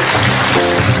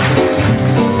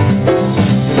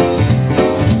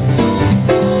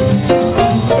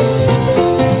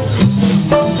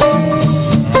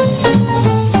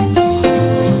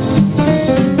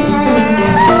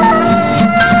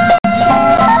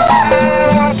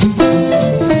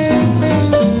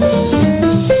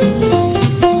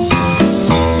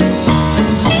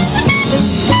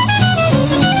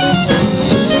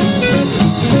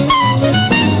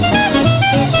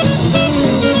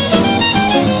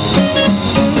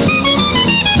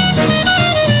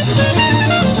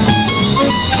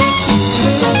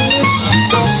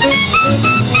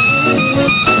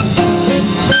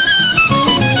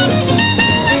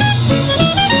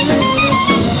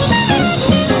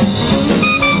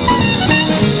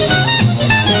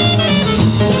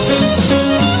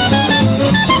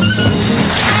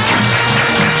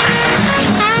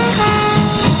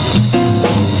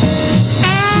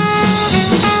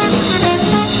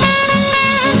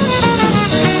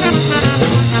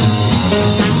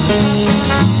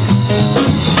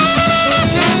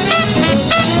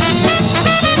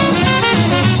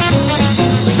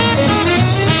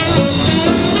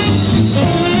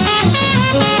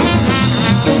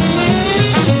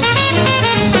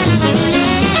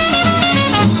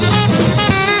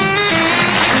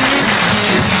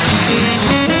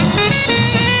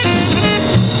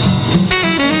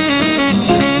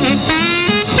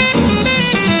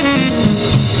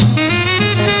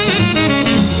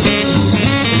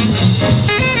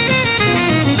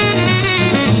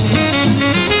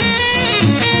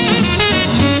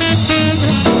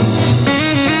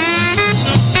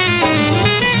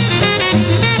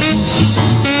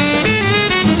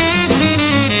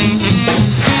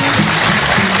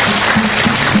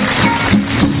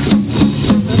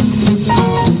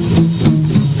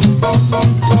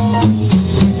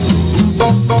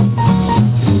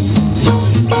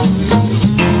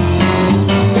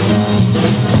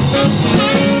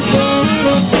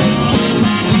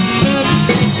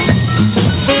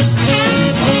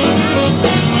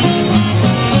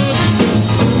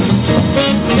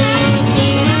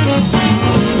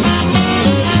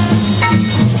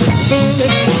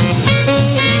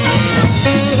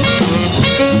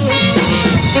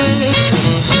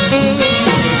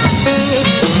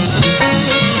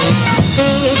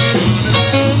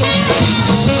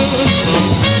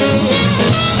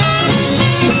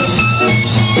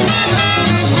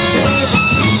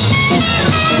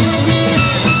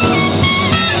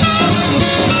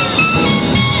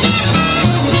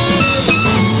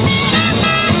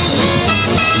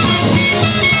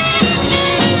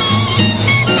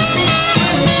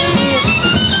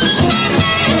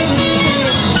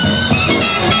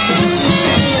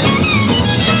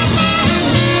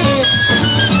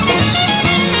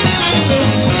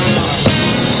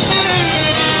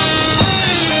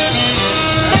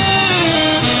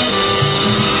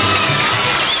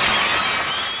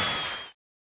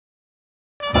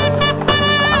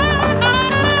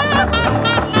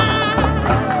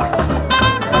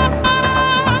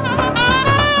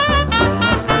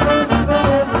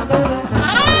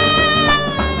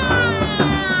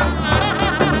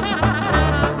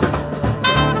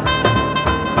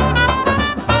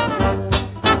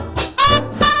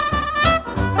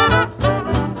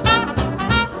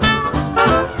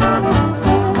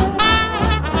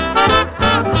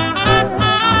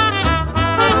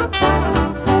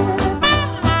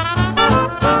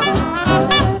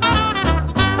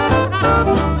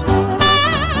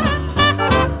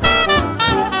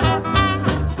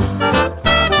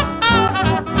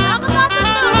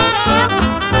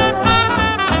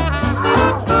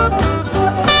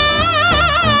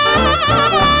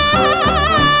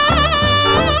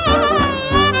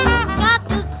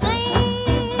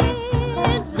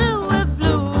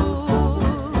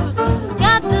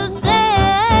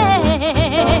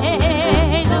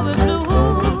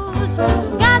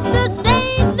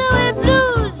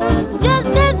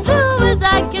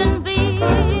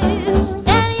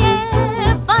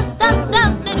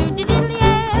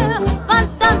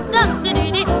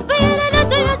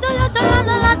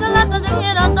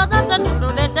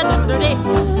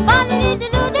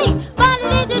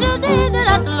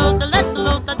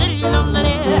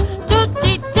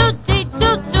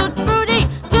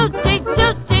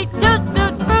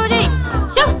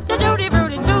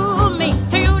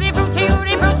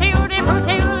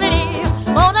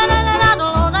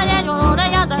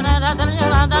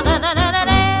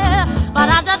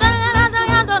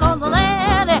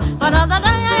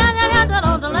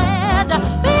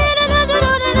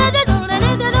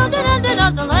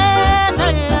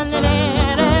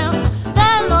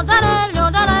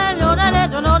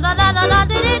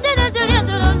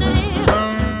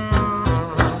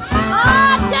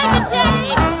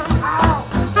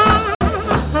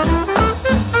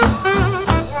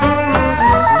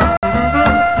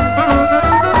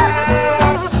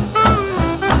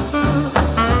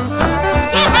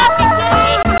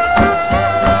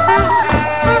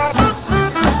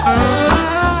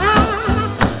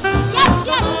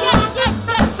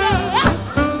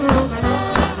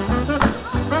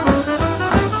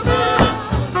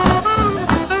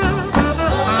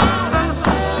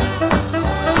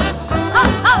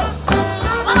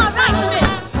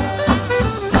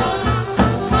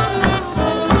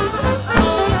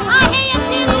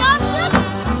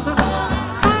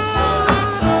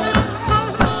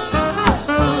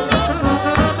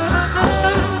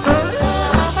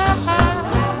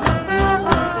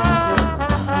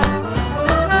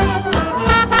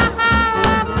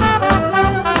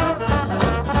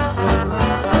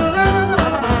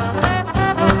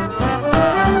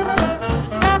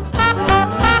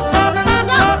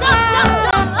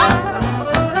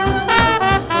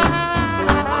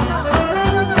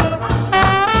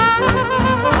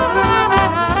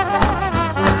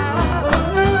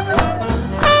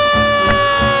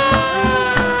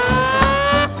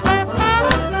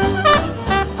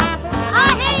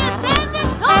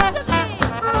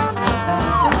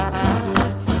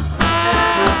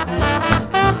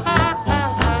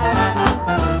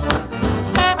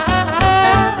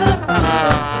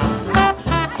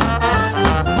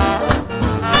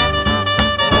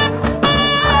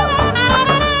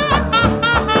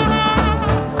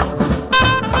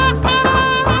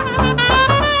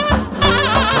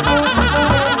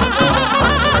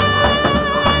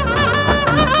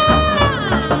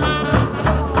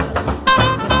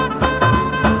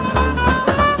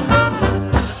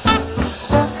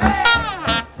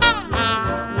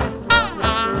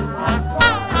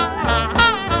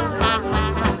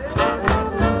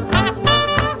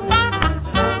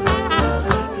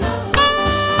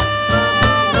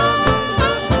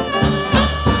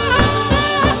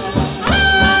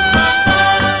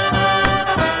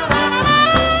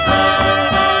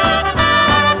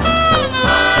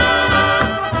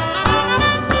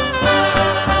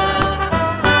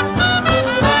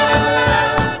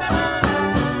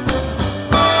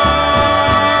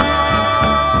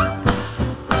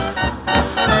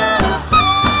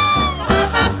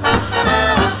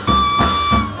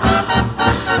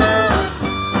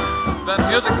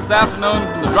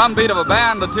 drum beat of a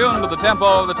band attuned to the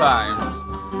tempo of the times.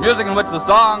 Music in which the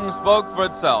song spoke for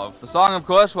itself. The song, of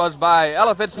course, was by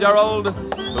Ella Fitzgerald,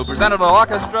 who presented an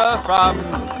orchestra from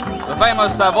the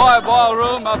famous Savoy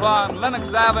Ballroom up on Lenox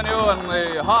Avenue in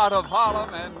the heart of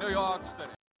Harlem in New York City.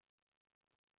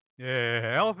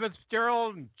 Yeah, Ella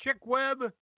Fitzgerald and Chick Webb,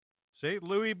 St.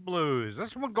 Louis Blues. This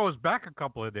one goes back a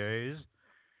couple of days.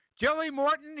 Jelly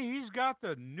Morton, he's got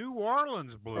the New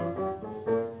Orleans Blues.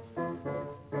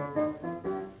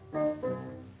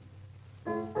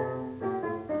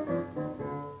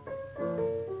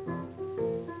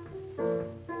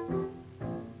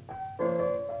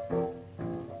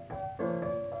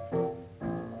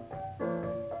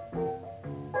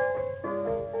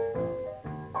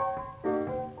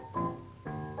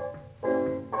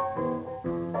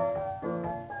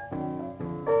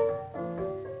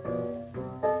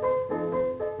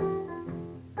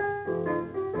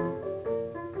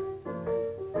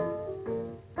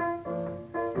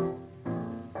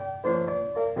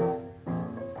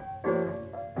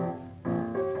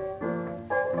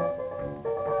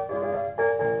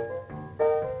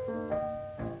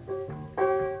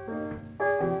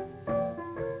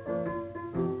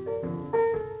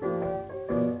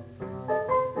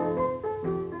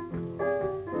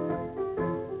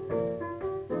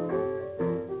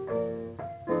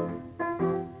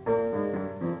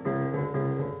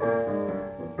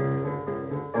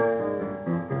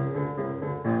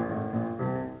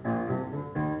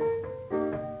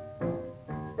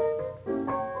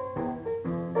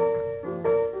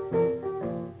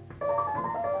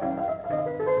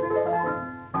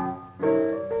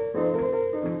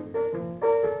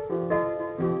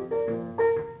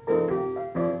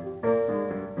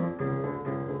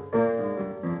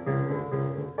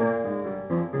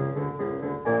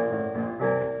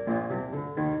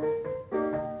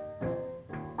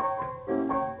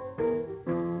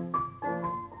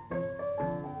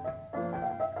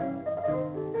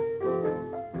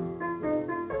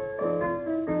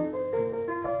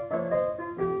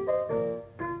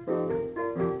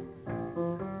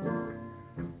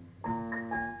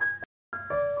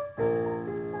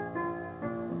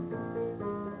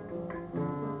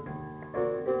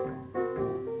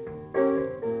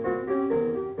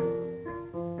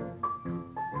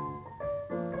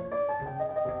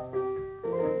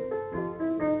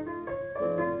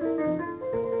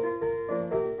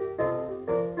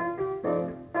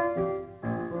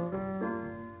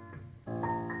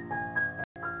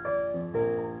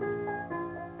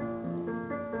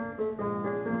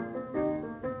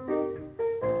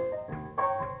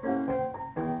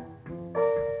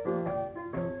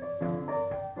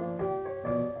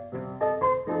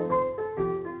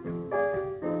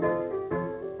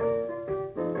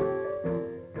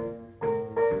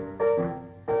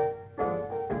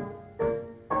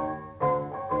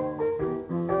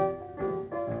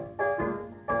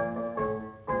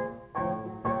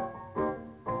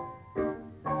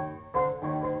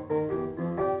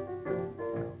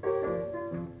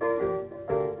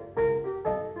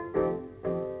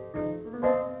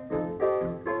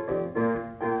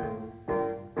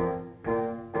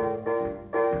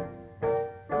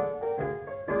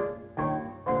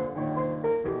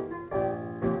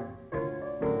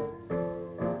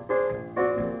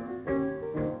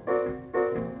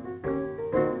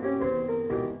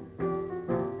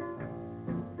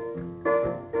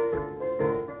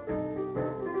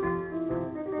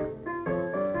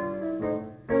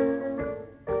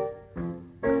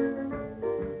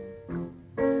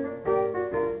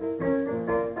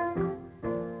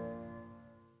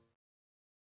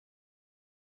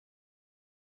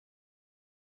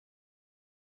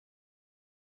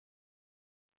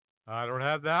 I don't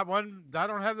have that one. I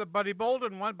don't have the Buddy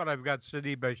Bolden one, but I've got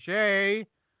Sidney Bechet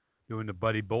doing the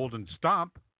Buddy Bolden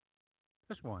stomp.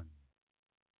 This one.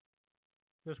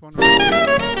 This one.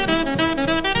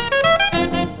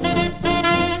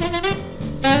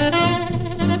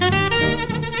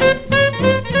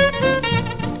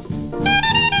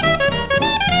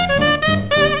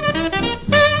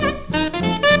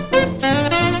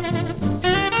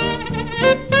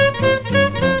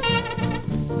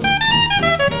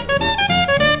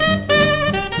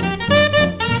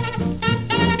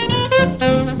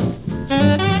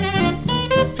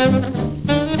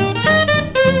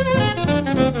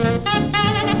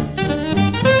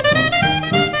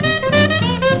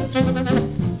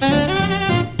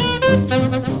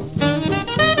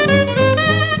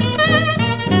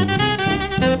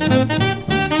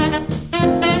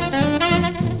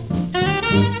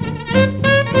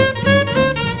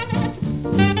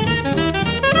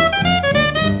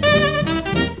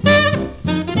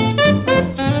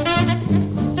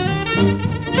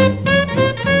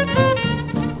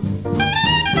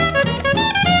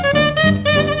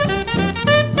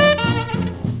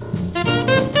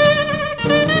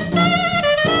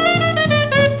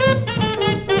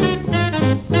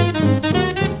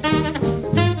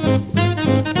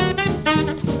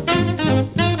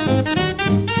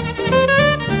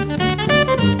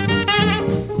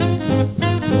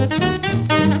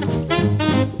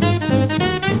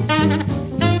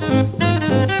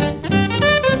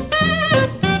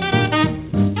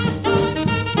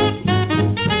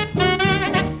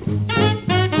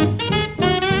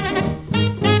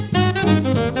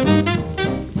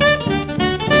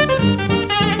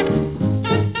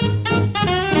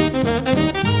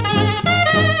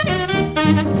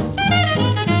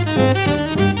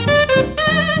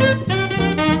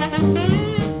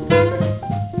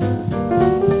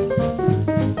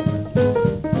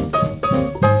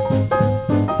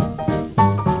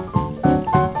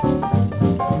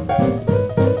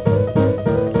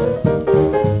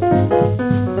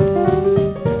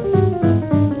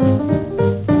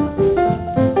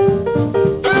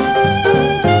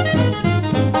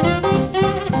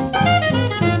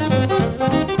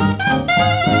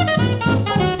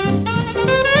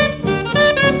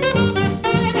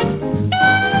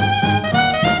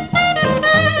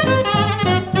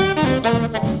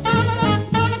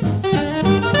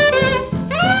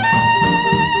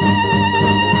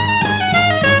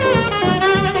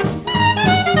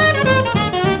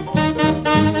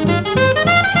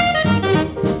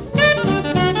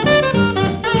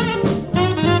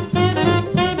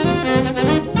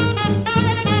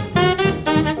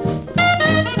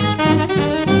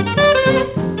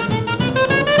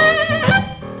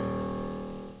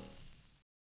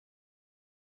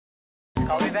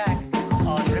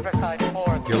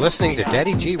 listening to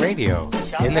Daddy G Radio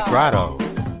in the Grotto.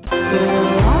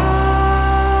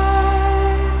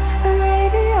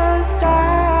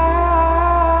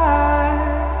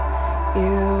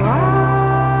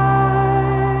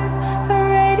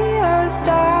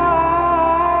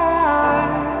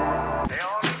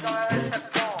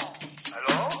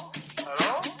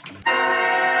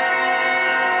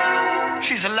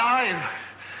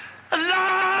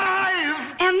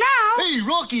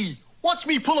 Watch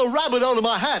me pull a rabbit out of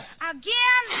my hat.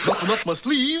 Again? Nothing up my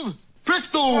sleeve.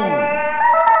 Presto!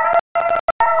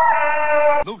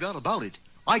 No doubt about it.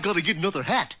 I gotta get another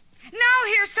hat. Now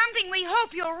here's something we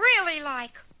hope you'll really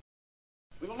like.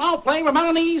 We will now play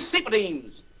Remember These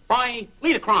Secretines by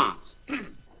Liederkranz.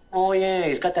 Oh, yeah,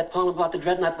 he's got that poem about the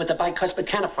dreadnought with the bicuspid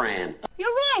canifran.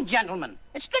 You're right, gentlemen.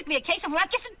 It's strictly a case of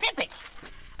Ratchis and Pippets.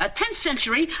 A 10th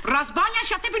century Razbanya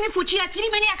Shatipini Fuchia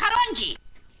Tirimenia Karonji.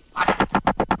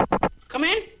 Come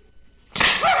in.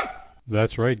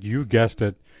 That's right, you guessed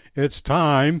it. It's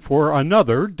time for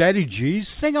another Daddy G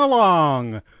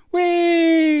sing-along.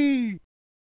 Whee!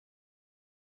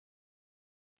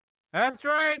 That's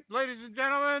right, ladies and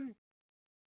gentlemen.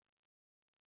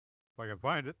 If I can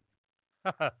find it.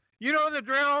 You know the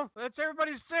drill. Let's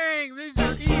everybody sing. These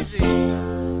are easy.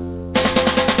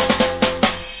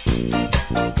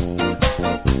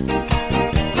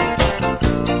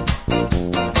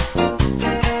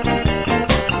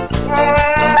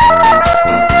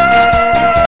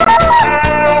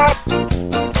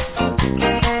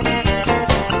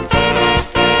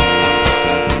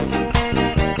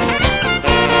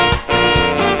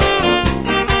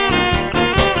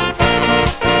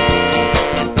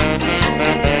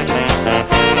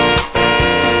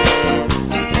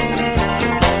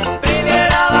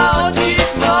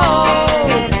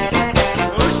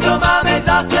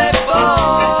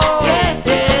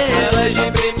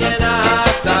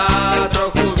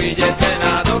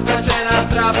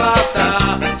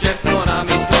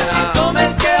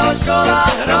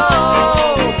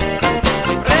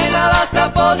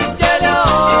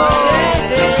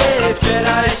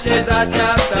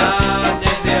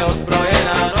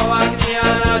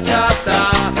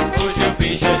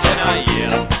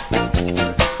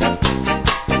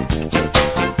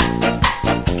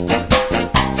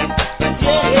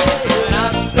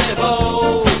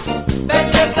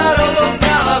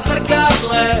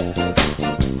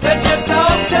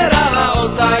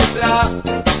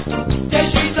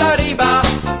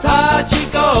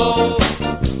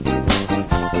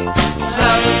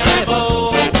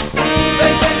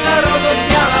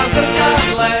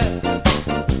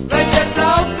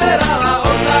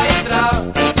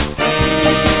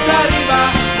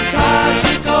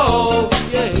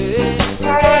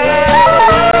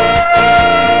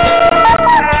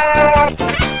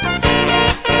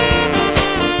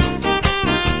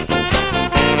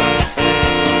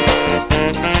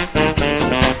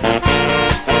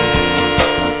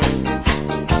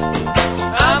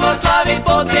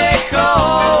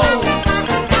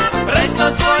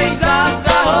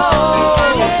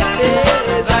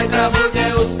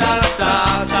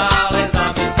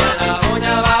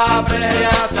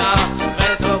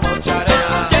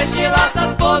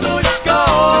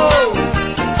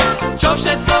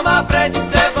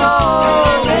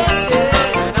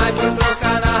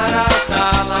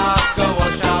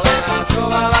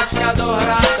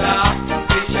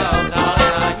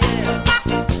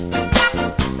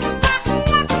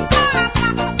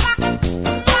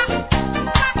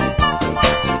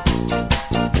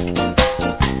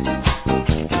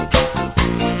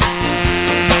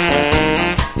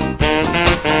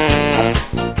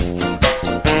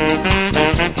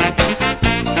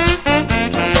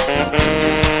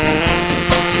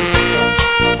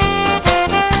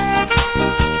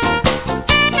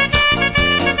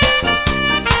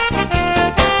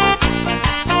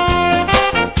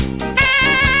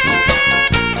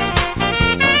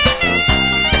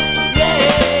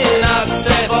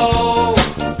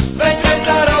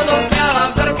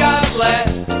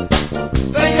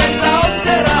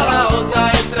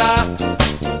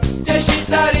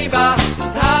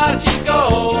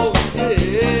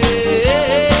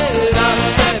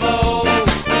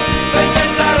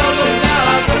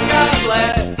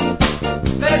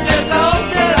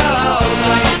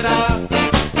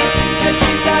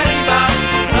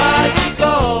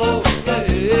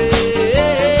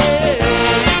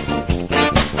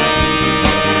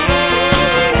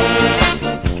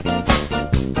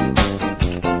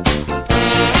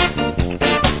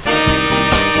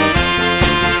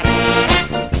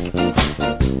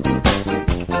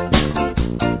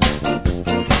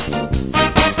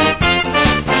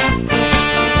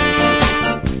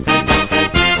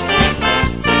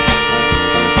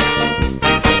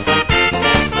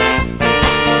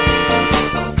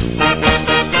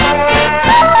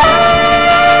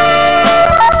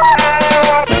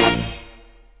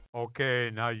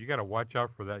 you got to watch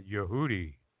out for that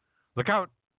Yehudi. Look out.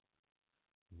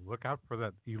 Look out for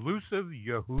that elusive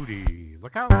Yehudi.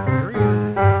 Look out. There he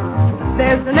is.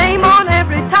 There's a name on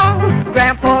every tongue,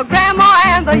 Grandpa, Grandma,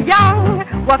 and the young.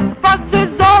 What the fuss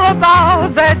is all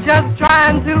about, they're just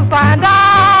trying to find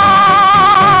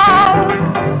out.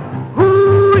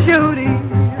 Who's Yehudi?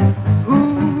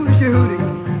 Who's Yehudi?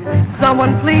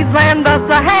 Someone please lend us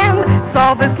a hand.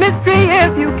 Solve this mystery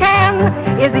if you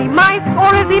can. Is he mice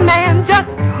or is he man? Just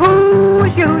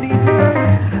who's Yehudi?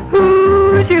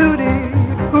 Who's Yehudi?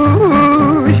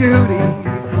 Who's Yehudi?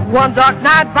 One dark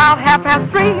night about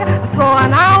 3:30, I saw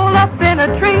an owl up in a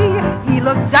tree. He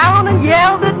looked down and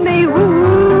yelled at me,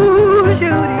 who's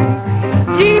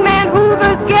Yehudi? G-Man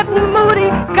Hoover's getting moody,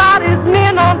 got his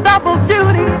men on double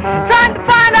duty, trying to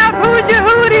find out who's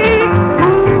Yehudi?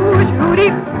 Who's Yehudi?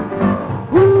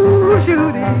 Who's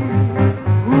Yehudi?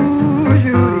 Who's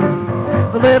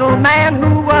Yehudi? The little man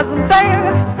who wasn't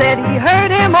there said he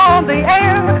heard him on the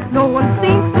air. No one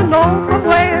seems to know from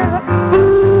where.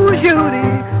 Who's Yehudi?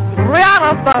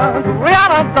 Rihanna,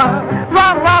 Rihanna,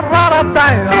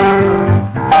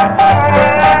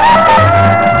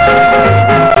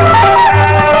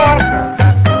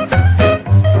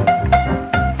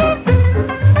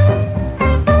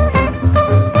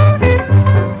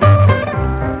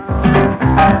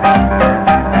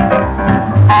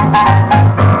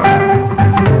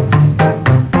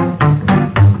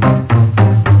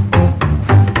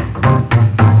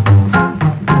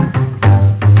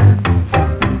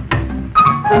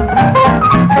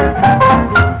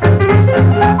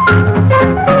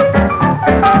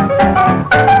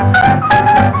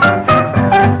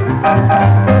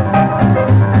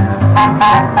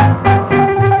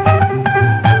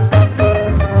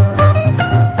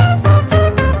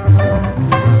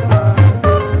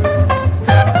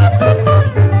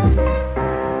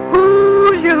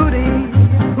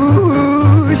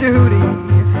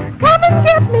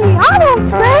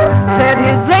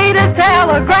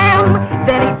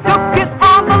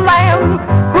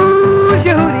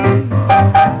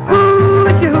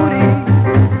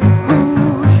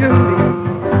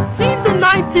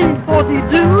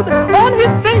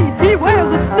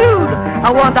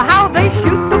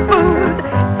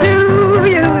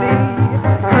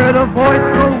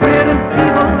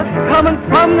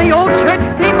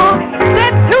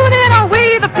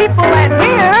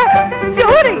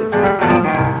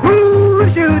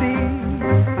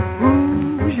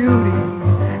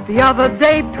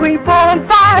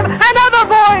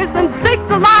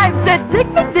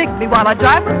 while I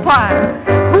drive the choir.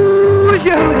 Who's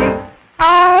Yehudi?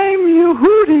 I'm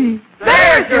Yehudi.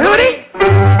 There's Yehudi!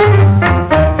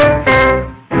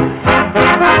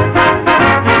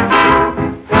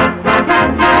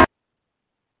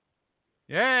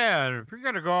 Yeah, and if you're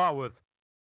going to go out with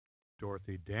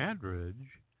Dorothy Dandridge,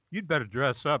 you'd better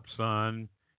dress up, son,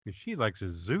 because she likes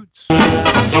his zoots.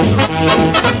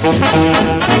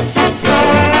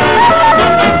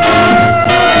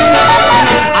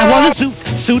 I want a suit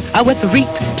with the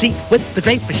replete, with the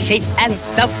draper shape and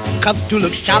stuff, cuff to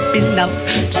look sharp enough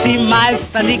to see my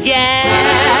sunny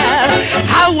gal.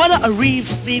 I want a reef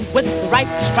sleeve with the right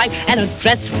stripe and a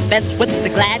dress vest with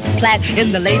the glad plaid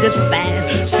in the latest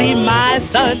fad. See my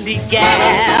sunny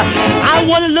gal. I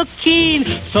want to look keen,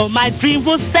 so my dream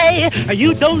will say,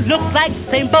 you don't look like the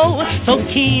same beau, so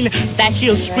keen that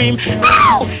she'll scream,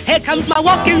 ow! Here comes my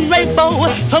walking rainbow.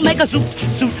 So make a suit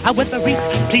with the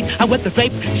replete, with the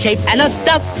drape shape and a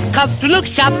stuff cuff to look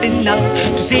sharp enough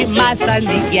to see my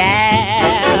sunny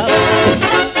gal.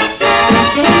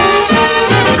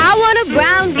 I want a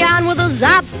brown gown with a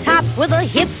zop top with a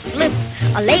hip slip,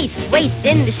 a lace waist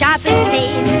in the sharpest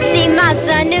shade. See my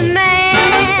sunny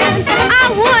man.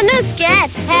 I want a scat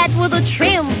hat with a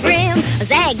trim brim, a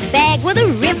zag bag with a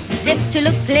rip zip to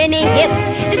look plenty hip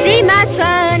to see my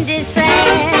Sunday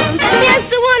Sam. Yes,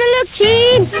 I want to look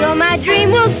keen, so my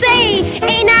dream will say,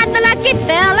 ain't I the lucky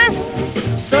fella?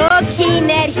 So keen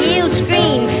that he'll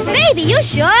scream, baby, you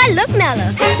sure look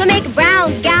mellow. So make a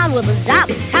brown gown with a zop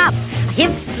top, a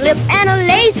hip slip, and a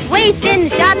lace waist in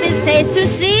the sharpest taste to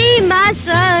see my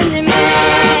Sunday man.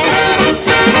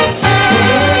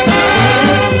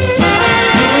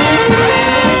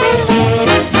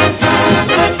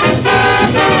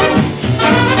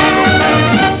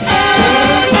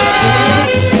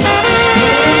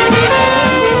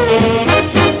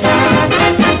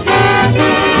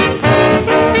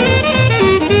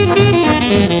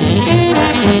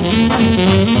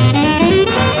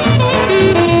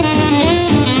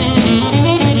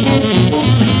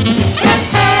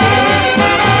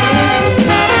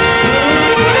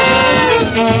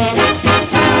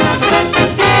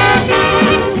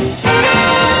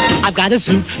 got a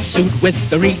suit with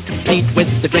the replete with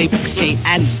the drape, chain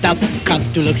and stuff, cuff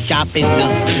to look sharp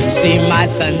enough. See my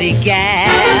Sunday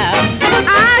gal.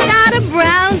 I got a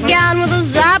brown gown with a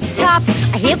zop top,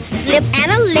 a hip slip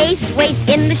and a lace waist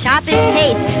in the sharpest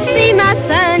taste. See my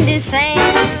Sunday Sam.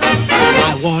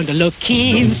 I want to look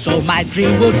keen, so my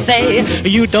dream will say,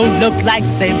 you don't look like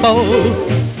Sambo.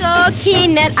 So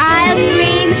keen that I'll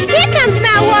scream, here comes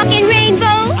my walking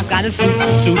rainbow. I've got a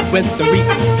suit with the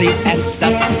replete and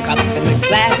stuff, cuff in the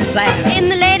glass. In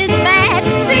the latest fad,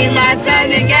 see my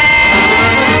Sunday gal.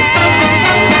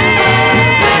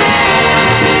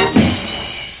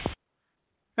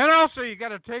 And also, you got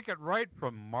to take it right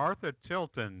from Martha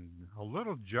Tilton. A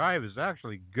little jive is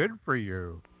actually good for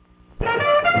you.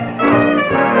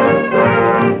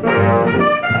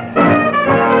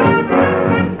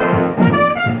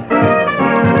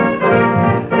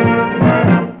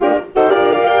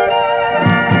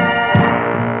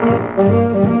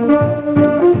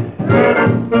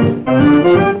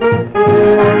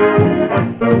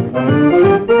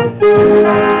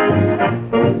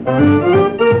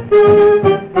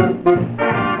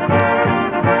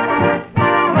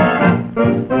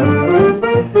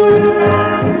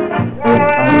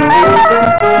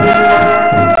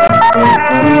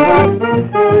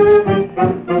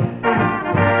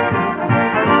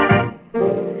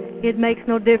 It makes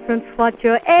no difference what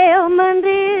your ailment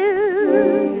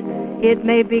is. It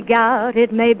may be gout,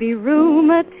 it may be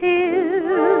rheumatism.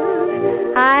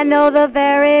 I know the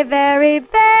very, very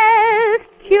best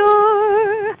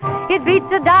cure. It beats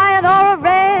a diet or a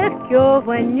rest cure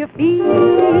when your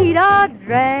feet are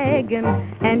dragging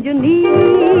and your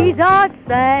knees are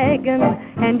sagging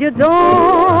and you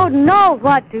don't know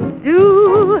what to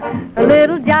do. A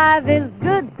little jive is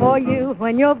good for you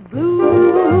when your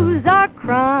blues are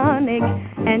chronic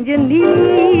and you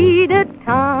need a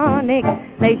tonic.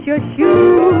 Lace your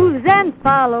shoes and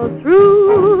follow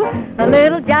through. A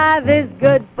little jive is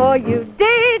good for you.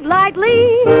 Dig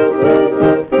lightly,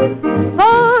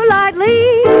 hold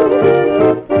lightly,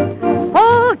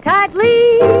 hold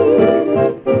tightly.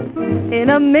 In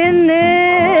a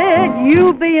minute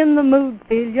you'll be in the mood.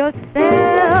 Feel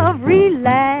yourself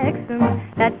relaxing.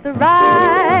 That's the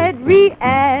right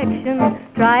reaction.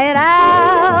 Try it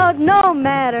out no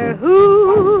matter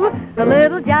who. The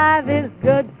little jive is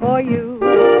good for you.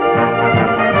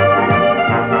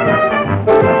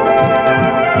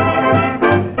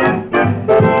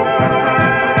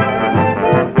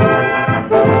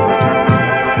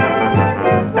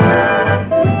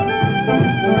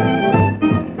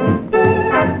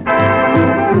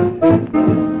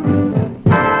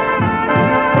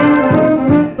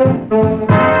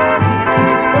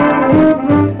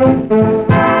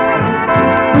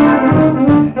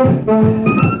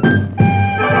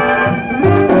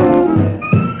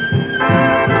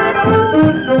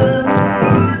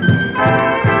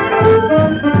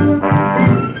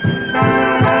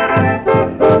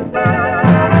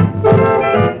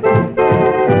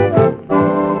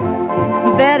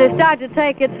 Start to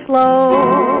take it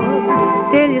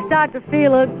slow till you start to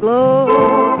feel a glow.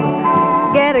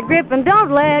 Get a grip and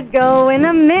don't let go. In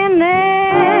a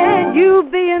minute you'll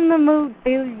be in the mood.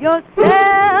 Feel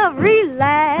yourself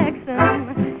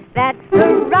relaxing. That's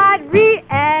the right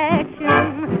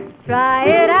reaction. Try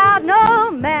it out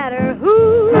no matter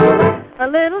who. A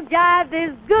little jive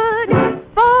is good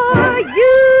for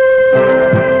you.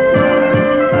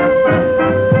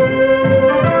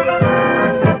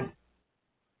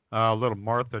 A little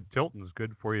Martha Tilton's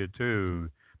good for you, too.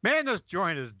 Man, this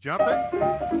joint is jumping.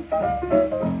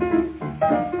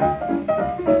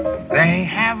 They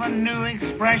have a new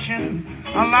expression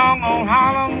along old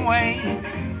Harlem way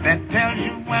that tells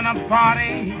you when a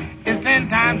party is 10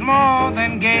 times more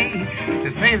than gay.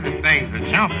 To say that things are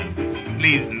jumping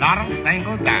leaves not a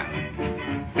single doubt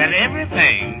that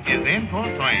everything is in full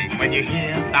swing when you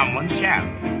hear someone shout.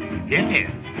 It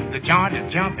is. The joint is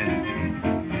jumping.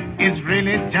 It's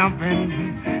really jumping.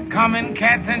 Come in,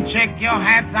 cats, and check your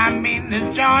hats. I mean, this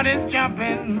joint is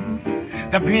jumping.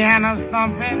 The piano's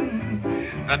thumping.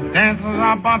 The dancers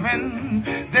are bumping.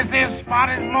 This here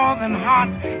spot is more than hot.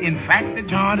 In fact, the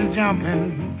joint is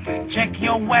jumping. Check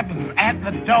your weapons at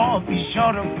the door. Be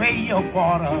sure to pay your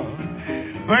quarter.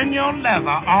 Burn your leather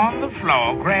on the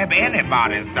floor. Grab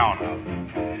anybody's daughter.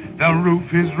 The roof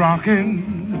is rocking.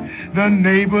 The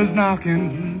neighbors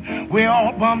knocking. We're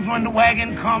all bums when the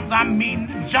wagon comes. I mean,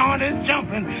 the joint is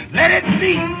jumping. Let it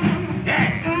be. Yeah.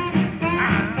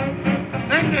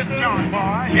 Sing this joint,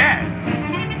 boy. Yeah.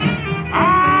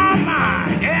 Oh,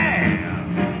 my. Yeah.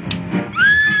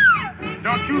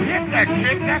 Don't you hit that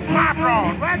chick. That's my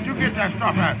broad. Where'd you get that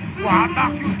stuff at? Well, I'll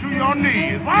knock you to your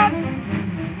knees. What?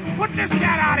 Put this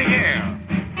cat out of here.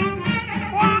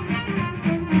 What?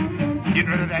 Get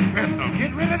rid of that pistol.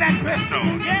 Get rid of that pistol.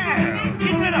 Yeah.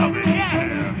 Get rid of it.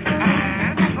 Yeah.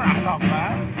 That's what I'm talking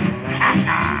about.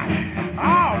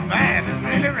 Oh, man, it's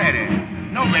really ready.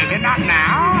 No, baby, not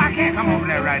now. I can't come over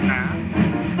there right now.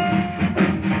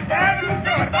 Yeah, let's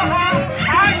do it.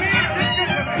 I mean,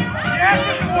 yes,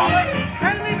 Mr. Woman.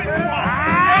 Tell me, Mr. Woman.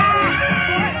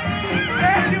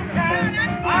 Yes, you can.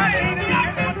 I need it.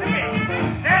 What to me?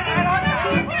 Yes, I don't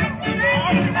know.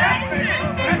 Oh, you can, baby.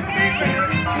 Let's see,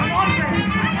 baby. Come on, baby.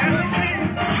 Let's see.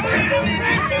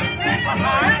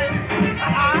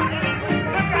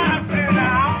 Look out there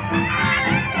now.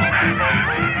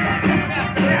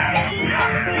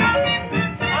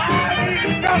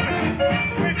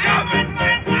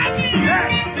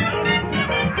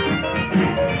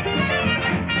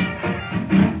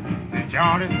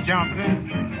 John is jumping,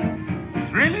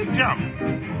 it's really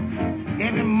jumping.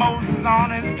 Every Moses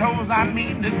on his toes, I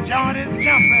mean, this John is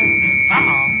jumping.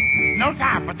 No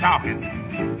time for talking.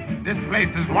 This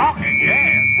place is walking,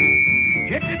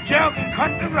 yes. Get the jug and cut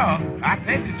the rug. I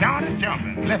said the John is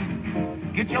jumping.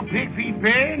 Listen, get your pig feet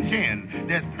bare and chin.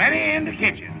 There's plenty in the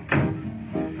kitchen.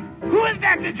 Who is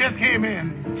that just came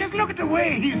in? Just look at the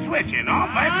way he's switching. Oh,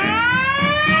 baby.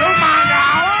 Don't mind the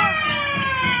hour.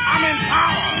 I'm in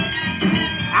power.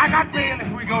 I got bail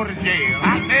if we go to jail.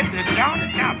 I said the John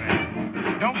is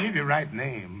jumping. Don't give your right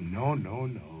name. No.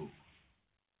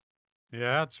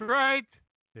 Yeah, that's right.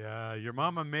 Yeah, your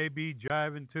mama may be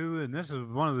jiving too, and this is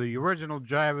one of the original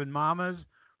jiving mamas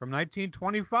from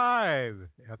 1925,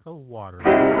 Ethel Waters.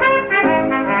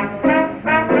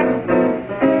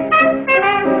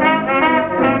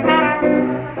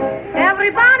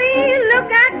 Everybody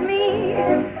look at me,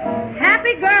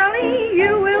 happy girlie,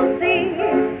 you will see.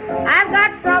 I've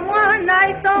got someone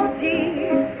nice, oh gee,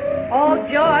 oh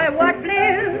joy, what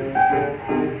bliss.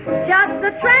 Just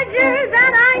the treasure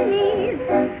that I need,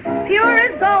 pure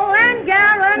as gold and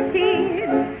guaranteed.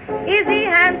 Is he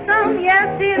handsome?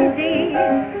 Yes, indeed.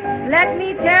 Let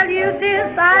me tell you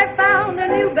this, I found a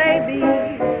new baby,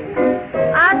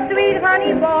 a sweet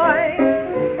honey boy.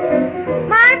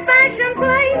 My fashion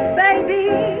plate, baby,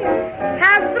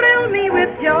 has thrilled me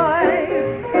with joy.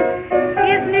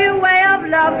 His new way of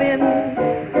loving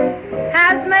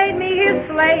has made me his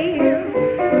slave.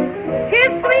 His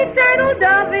sweet turtle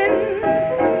doving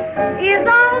is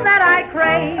all that I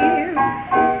crave.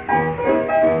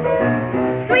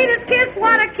 Sweetest kiss,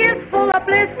 what a kiss, full of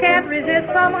bliss, can't resist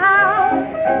somehow.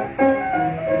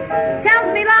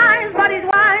 Tells me lies, but he's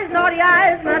wise, naughty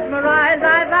eyes, mesmerize,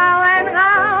 I vow, and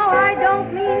how. I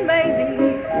don't mean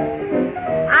baby,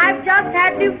 I've just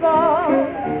had to fall.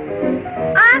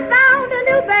 I found a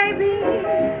new baby,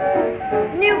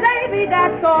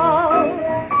 that's all.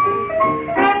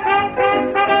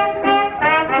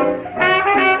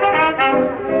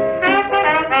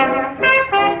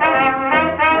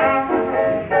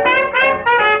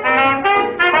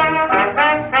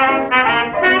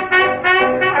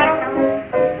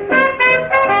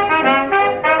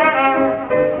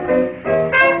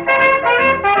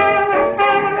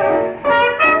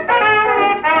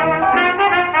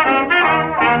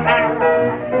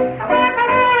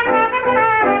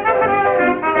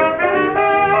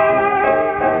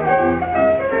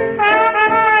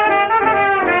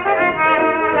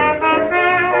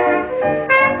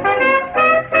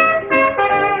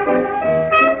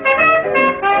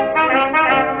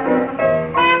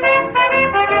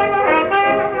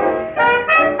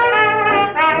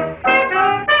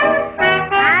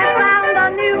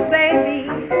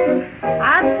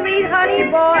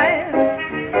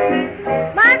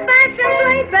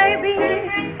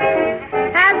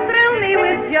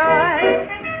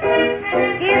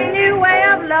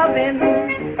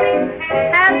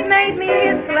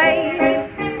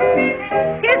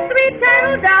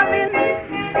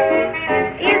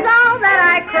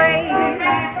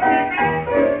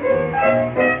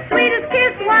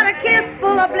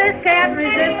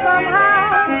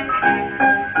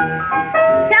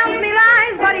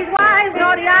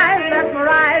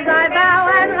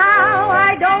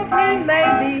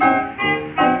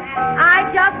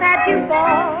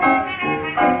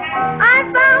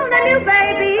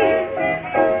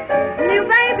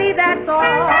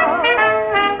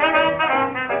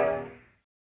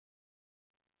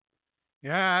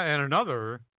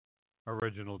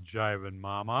 Original jivin'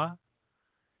 mama,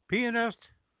 pianist,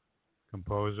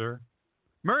 composer,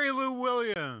 Mary Lou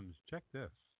Williams. Check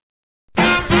this.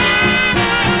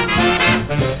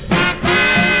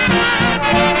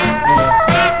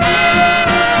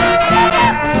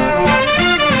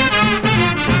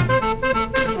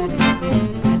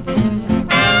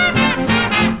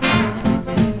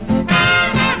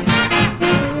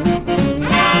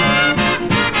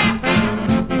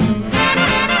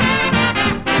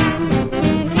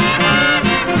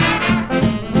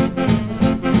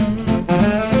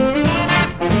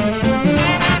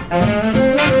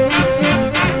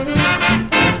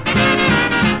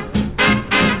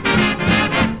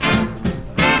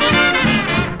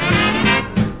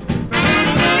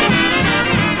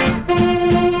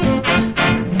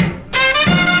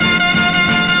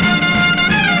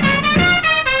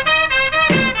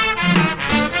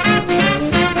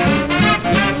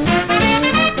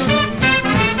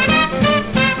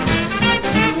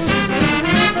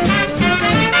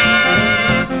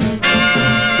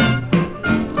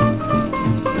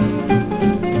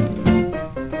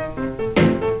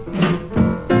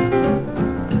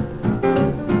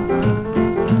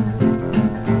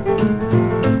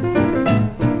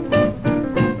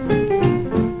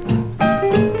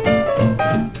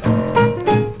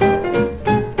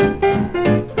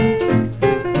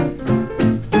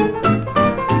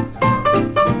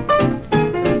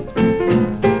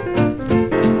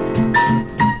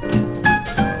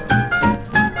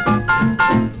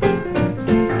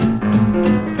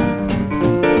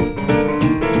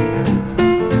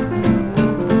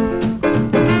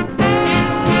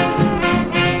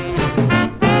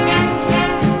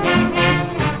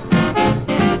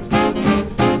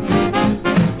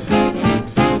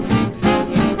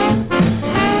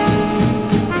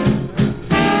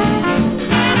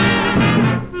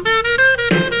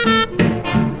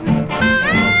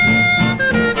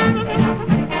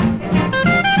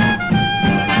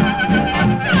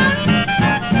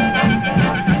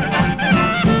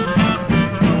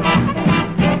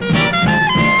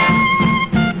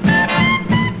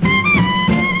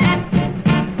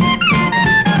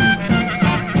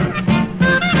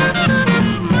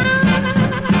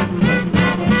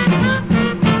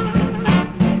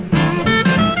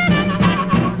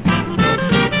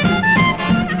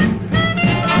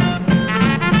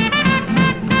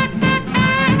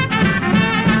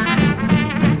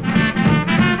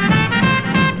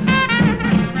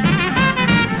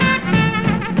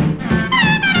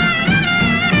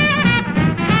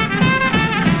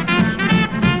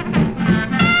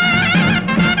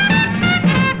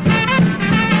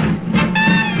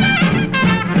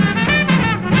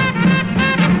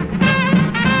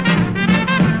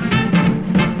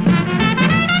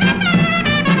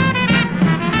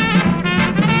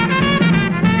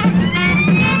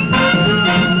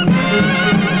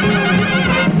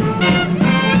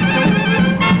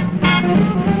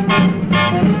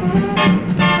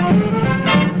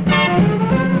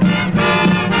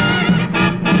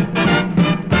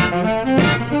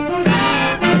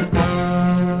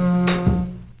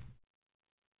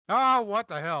 what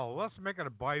the hell? Let's make it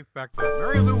a bifecta.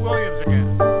 Mary Lou Williams again.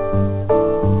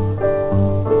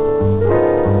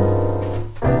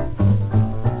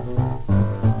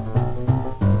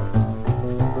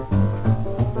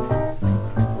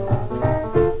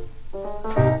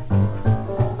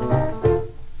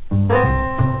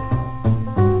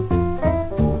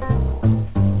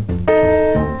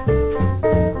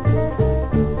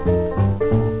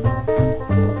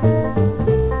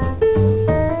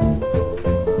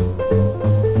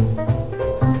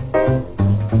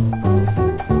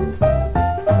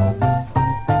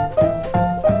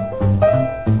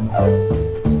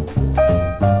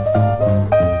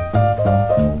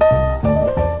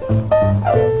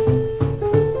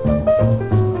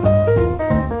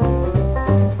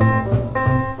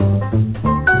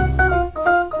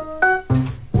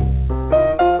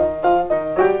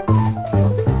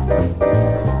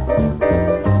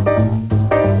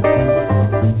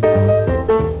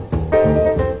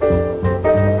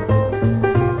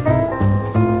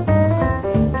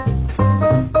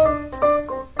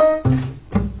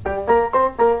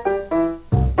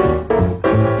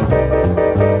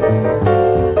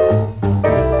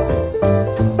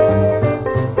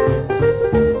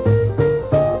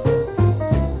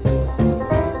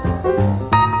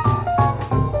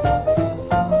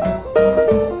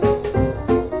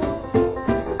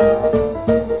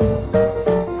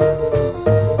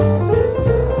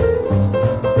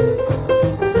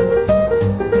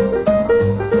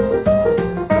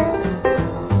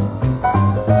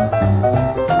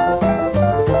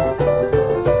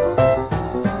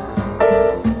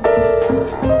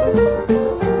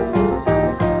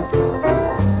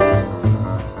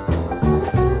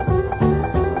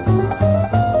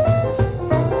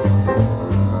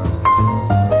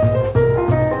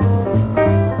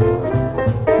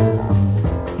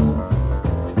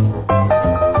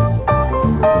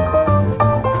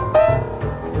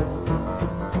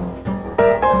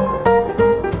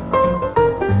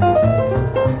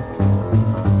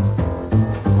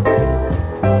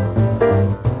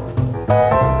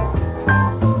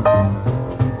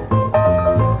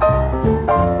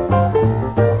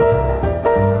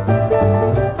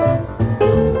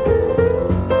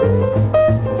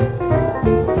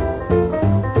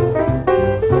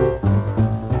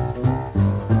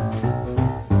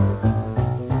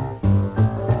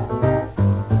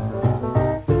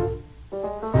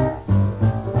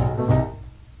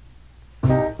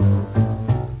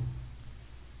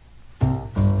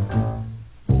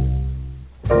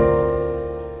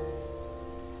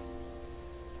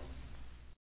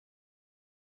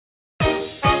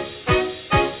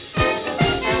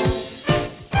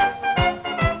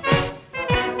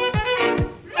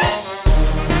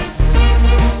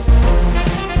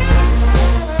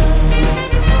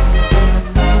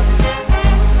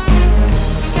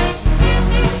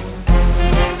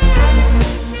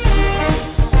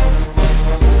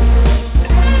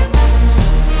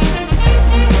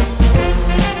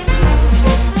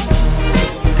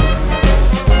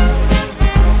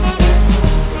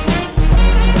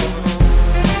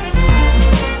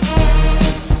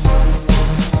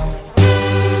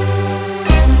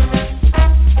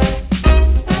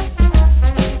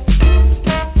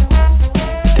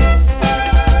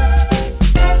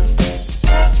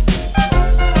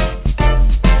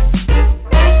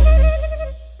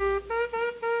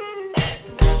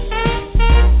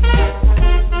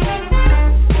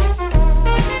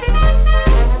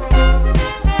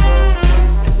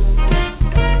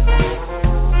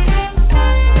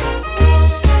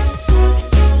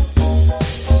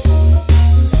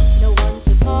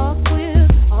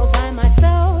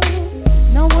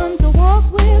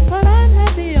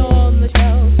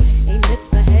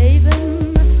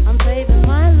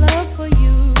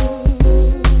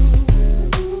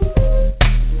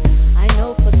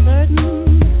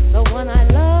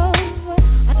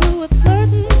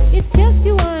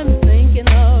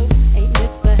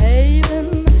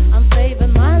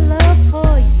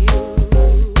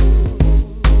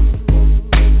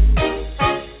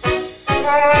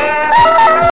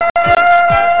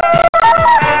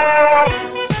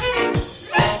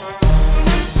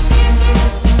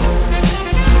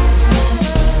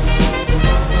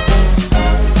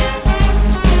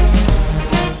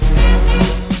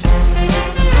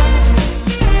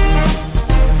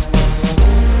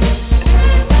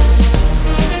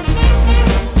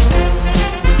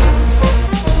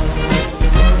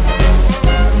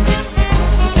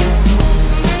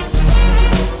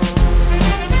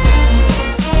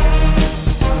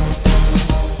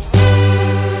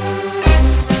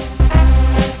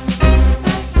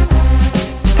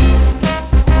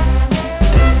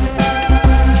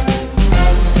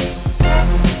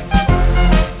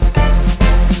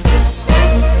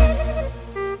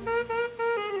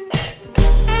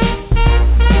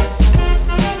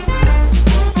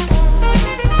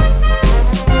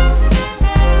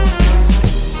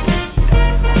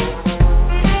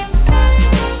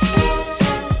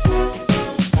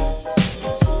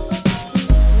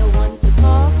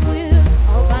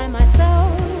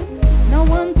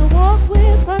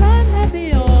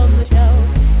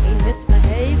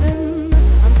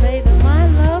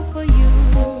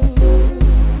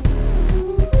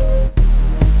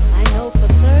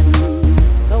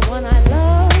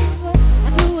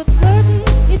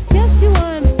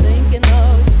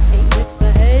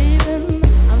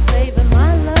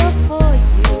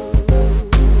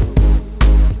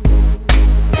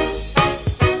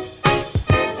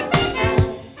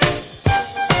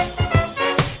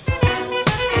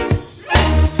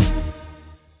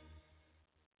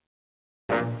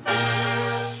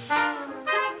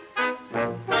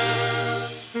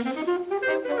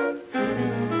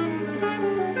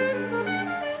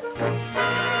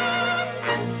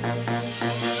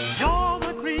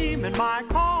 in my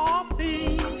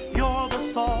coffee. You're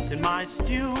the salt in my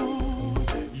stew.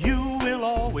 You will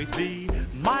always be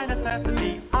my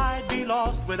necessity. I'd be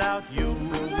lost without you.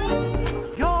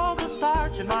 You're the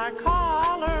starch in my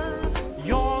collar.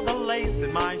 You're the lace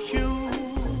in my shoe.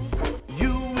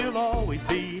 You will always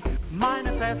be my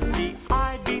necessity.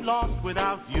 I'd be lost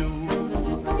without you.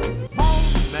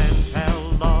 Most men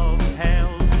tell love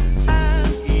tales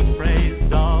and each phrase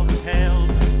dovetails.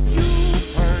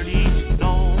 You've heard each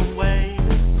known way.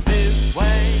 This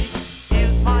way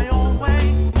is my own way.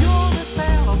 You're the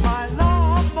sail of my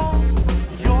love boat.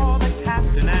 You're the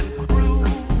captain and crew.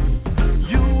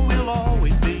 You will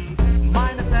always be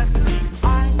my necessity.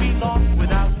 I'd be lost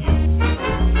without you.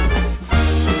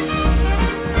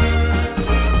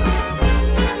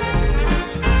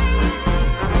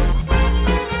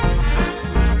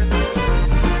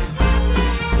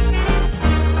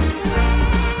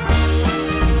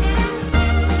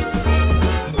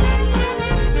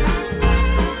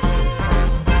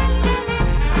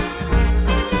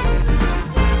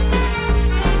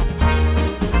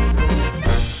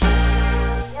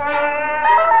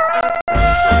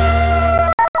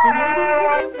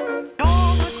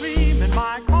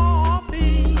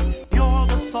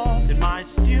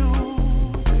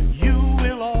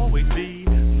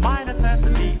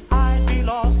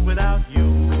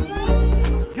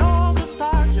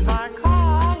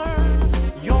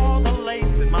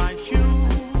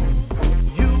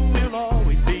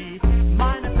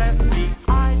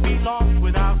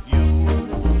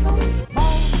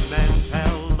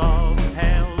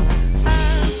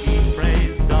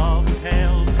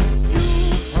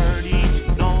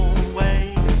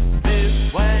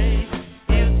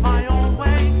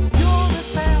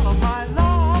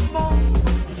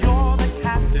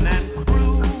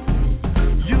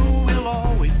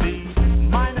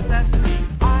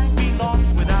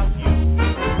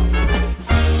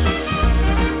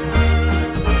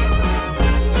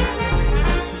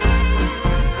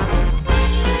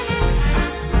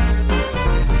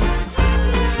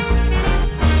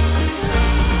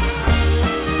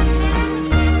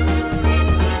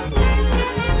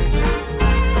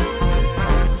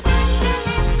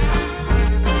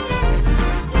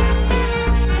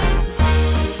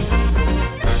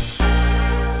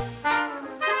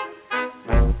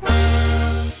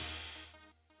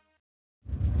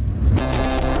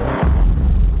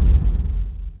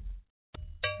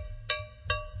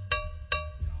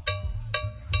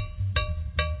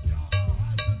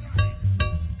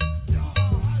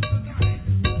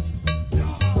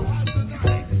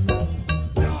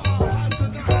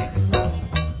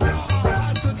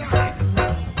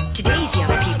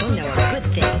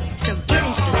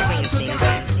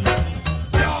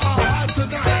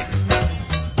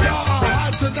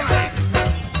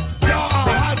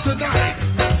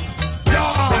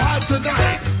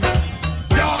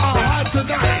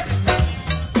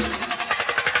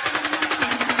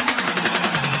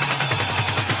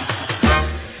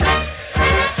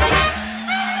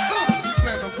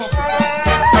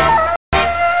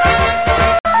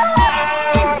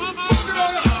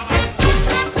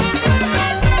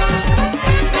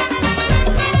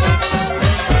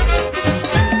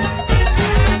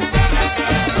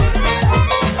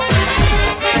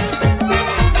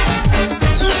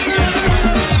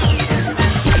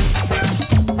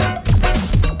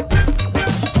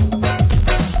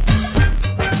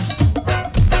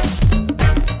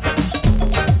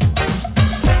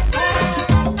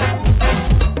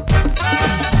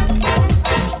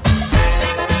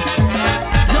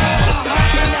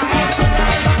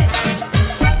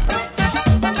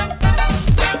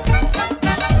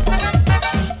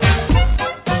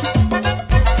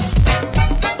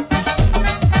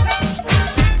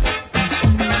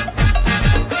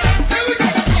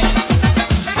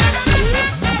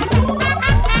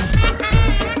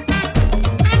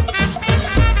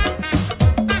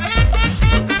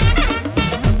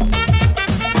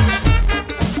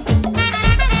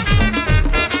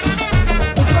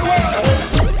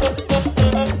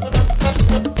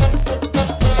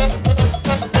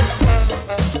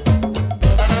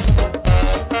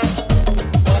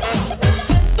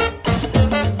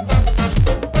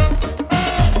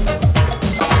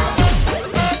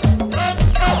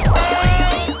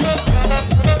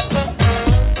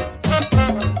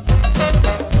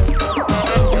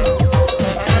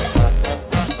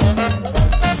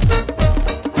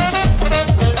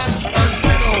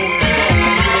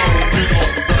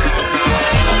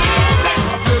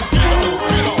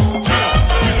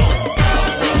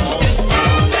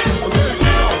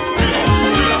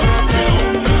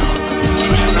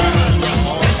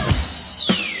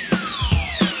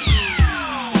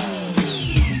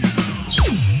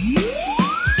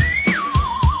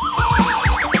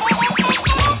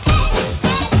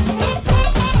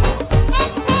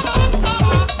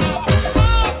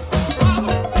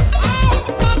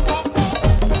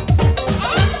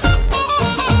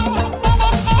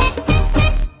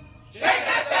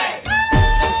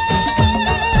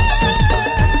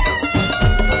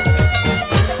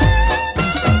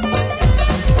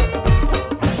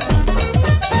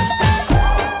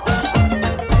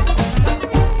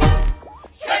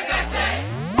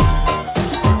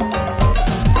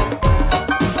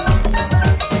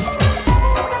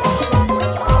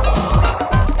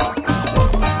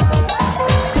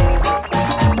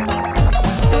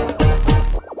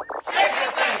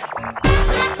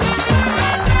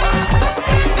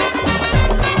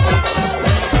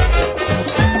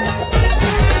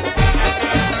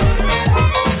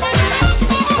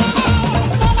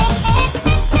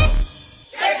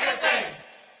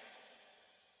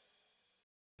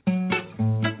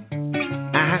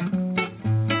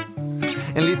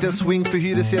 liten swing för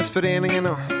hyresgästföreningen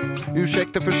och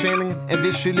ursäkta förseningen,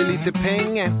 vi skyller lite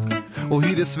pengar. Och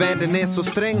hyresvärden är så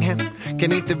sträng här,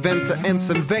 kan inte vänta ens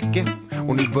en vecka.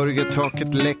 Och nu börjar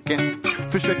taket läcka,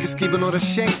 försöker skriva några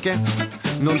checkar.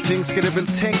 Någonting ska det väl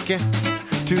täcka,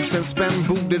 1000 spänn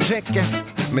borde räcka.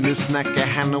 Men nu snackar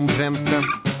han om räntan.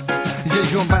 Jag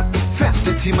jobbar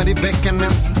 50 timmar i veckan,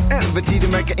 men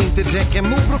övertiden verkar inte räcka.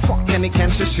 Mor och far, kan ni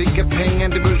kanske skicka pengar?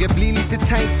 Det börjar bli lite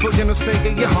tajt, får jag nog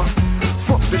säga. Jag har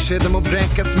fått besked om att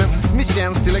bräkas, men min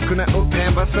tjänst till att kunna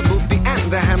upphävas har bott i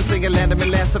andra hand. Så jag lärde mig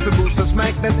läsa för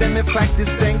bostadsmarknaden, den är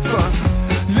faktiskt stängt för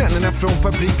lönerna från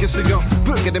fabriker. Så jag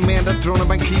började med att råna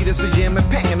bankirer, så ge mig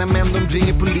pengarna, men de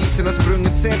ringer polisen, har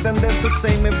sprungit sedan dess. Så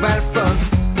säg mig varför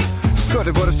ska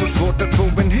det vara så svårt att få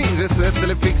en hyresrätt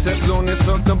eller fixa ett lån? Jag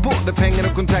saknar både pengar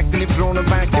och kontakten ifrån, och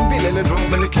varken vill eller råd,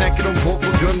 men nu knackar de på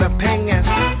grund av pengar.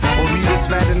 Och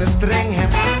hyresvärden är sträng här,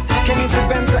 kan inte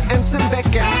vänta ens en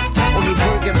vecka. Och nu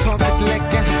börjar taket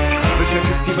läcka,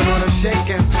 försöker skriva några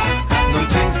checkar.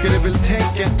 Någonting ska det väl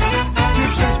täcka,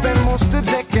 1000 spänn måste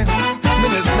räcka. Men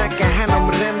nu snackar han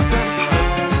om ränta.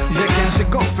 Jag kanske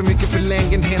gav för mycket för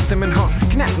lägenheter, men har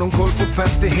knappt någon koll på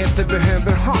fastigheter.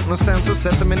 Behöver ha någonstans att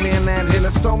sätta mig ner när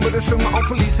hela stan börjar sjunga om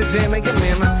poliser. Jag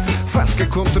menar falska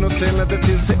konton och sälade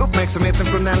till sig uppmärksamheten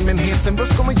från allmänheten. Vad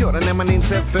ska man göra när man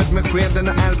inte är född med skeden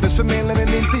och arbetsförmedlaren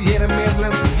inte ger en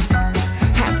medlem?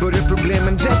 Här börjar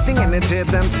problemen, rättningen är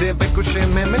redan 3 veckor sen.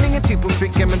 Men ingen tid på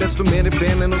fickan, men desto mer i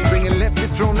benen. Och springer lätt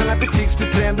ifrån alla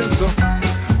butiksbiträden. Så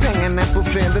pengarna på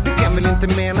fredag, det kan väl inte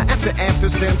mena att det är för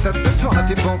sent att betala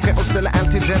tillbaka och ställa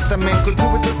allt till rätta. Men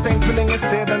kontoret är stängt för länge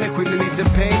sedan, jag skyller lite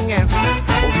pengar.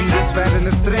 Och hyresvärden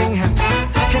är sträng här,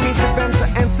 kan inte vänta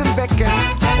ens en vecka.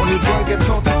 Och nu börjar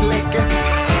taket läcka,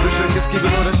 försöker skriva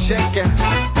några checkar.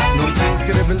 Någonting ska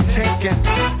det väl täcka,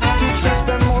 1000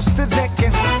 spänn måste räcka.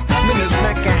 Men nu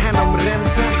snackar han om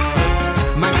ränta.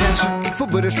 Man kanske får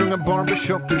börja sjunga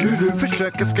barbershop,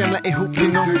 försöka skrämma ihop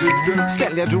till någon,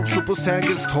 sälja rosor på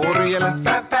Sergels torg eller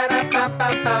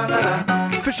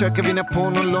försöka vinna på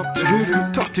någon lott.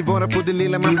 Ta tillvara på det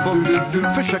lilla man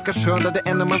fått, försöka skörda det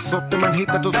enda man sått, man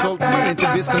hittat och sålt man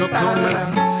inte visste något om.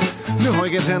 Nu har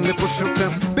jag ränder på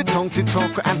skjorten, betong till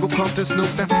tak och advokatens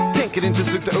noten. Tänker inte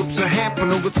sluta upp så här, på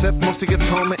något sätt måste jag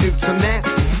ta mig ut så när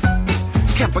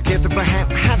paketet på hem,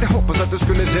 hade hoppats att det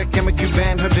skulle räcka med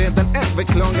kuvern. Har redan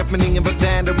överklagat men ingen var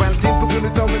där. Och allting på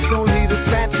grund av en snål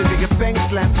hyresvärd, så ligger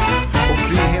fängslat. Och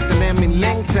friheten är min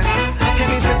längtan, kan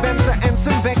inte vänta ens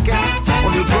en vecka.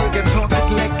 Och nu börjar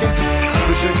taket läcka,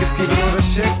 försöker skriva några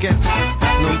checkar.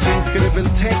 Någonting ska det väl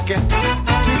täcka,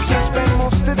 1000 spänn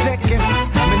måste räcka.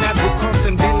 Men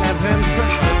advokaten vill ha ränta.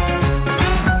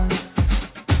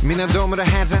 Mina damer och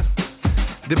herrar,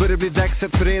 det börjar bli dags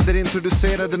att för er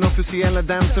introducera den officiella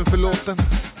dansen för låten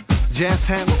Jazz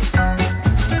Hands.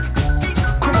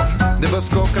 Kom on, det bara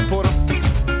skaka på dem.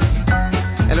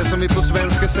 Eller som vi på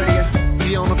svenska säger,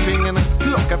 pianofingarna,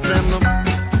 plocka fram dem.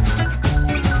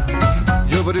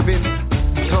 Gör vad du vill,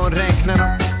 ta och räkna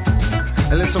dem.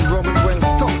 Eller som Robert Wells,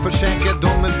 ta och försäkra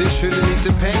dem. Men vi skyller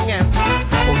lite pengar,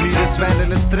 och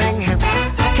hyresvärden är sträng här,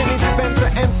 kan inte vänta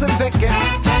ens en vecka.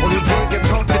 Och nu börjar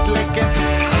taket läcka,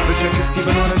 försöker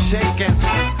skriva några checkar.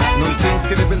 Någonting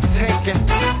ska det väl täcka,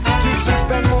 1000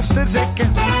 spänn måste räcka.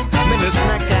 Men nu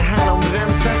snackar han om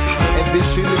ränta, vi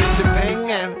skyller lite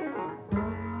pengar.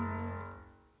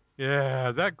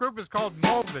 Yeah, that group is called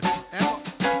Movid.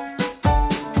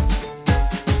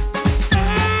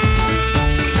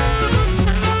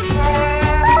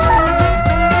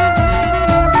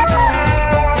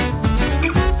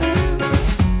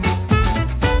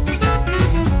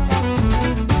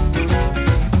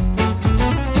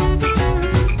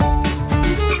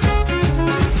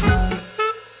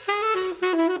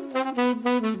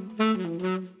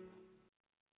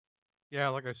 Yeah,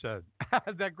 like I said,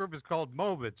 that group is called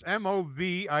Movits,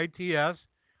 M-O-V-I-T-S.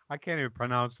 I can't even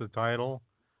pronounce the title.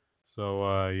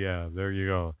 So, yeah, there you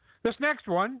go. This next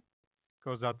one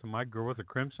goes out to my girl with the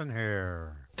crimson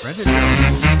hair, Brenda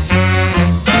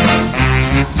Jones.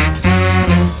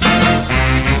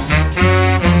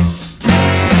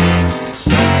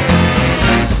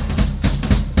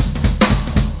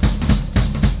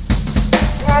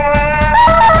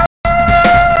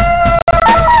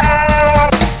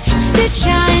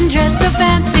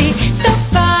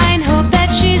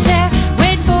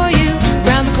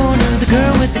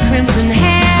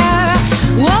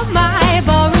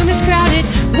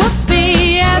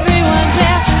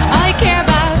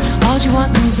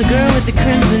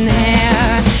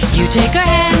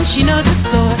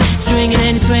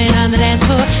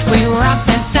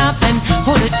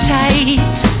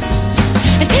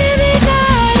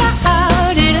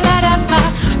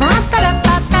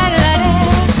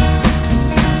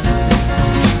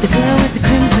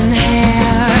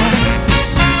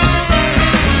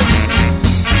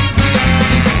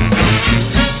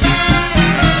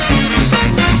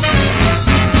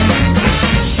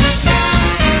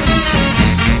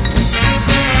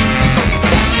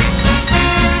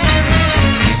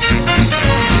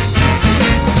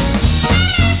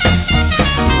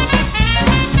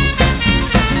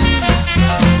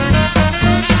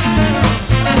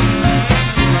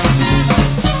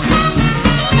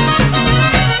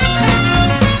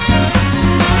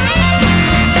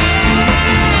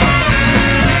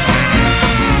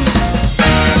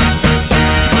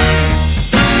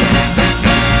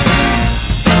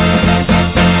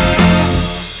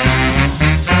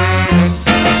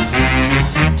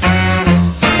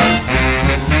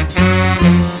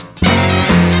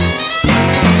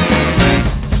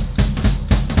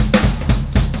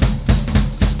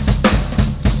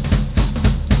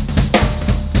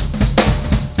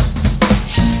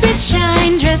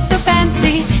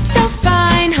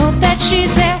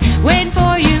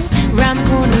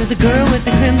 the girl with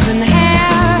the crimson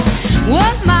hair.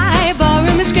 Was my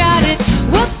ballroom is crowded?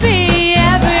 Whoopsie,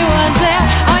 everyone's there.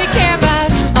 All you care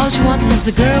about, all she wants is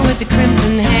the girl with the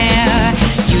crimson hair.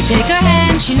 You take her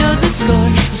hand, she knows the score.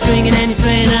 You're swinging and you're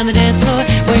swaying on the dance floor.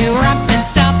 Where you rock and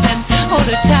stop and hold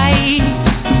her tight.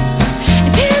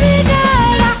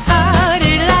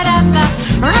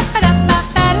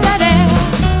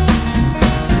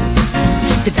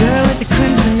 The girl with the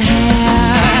crimson hair.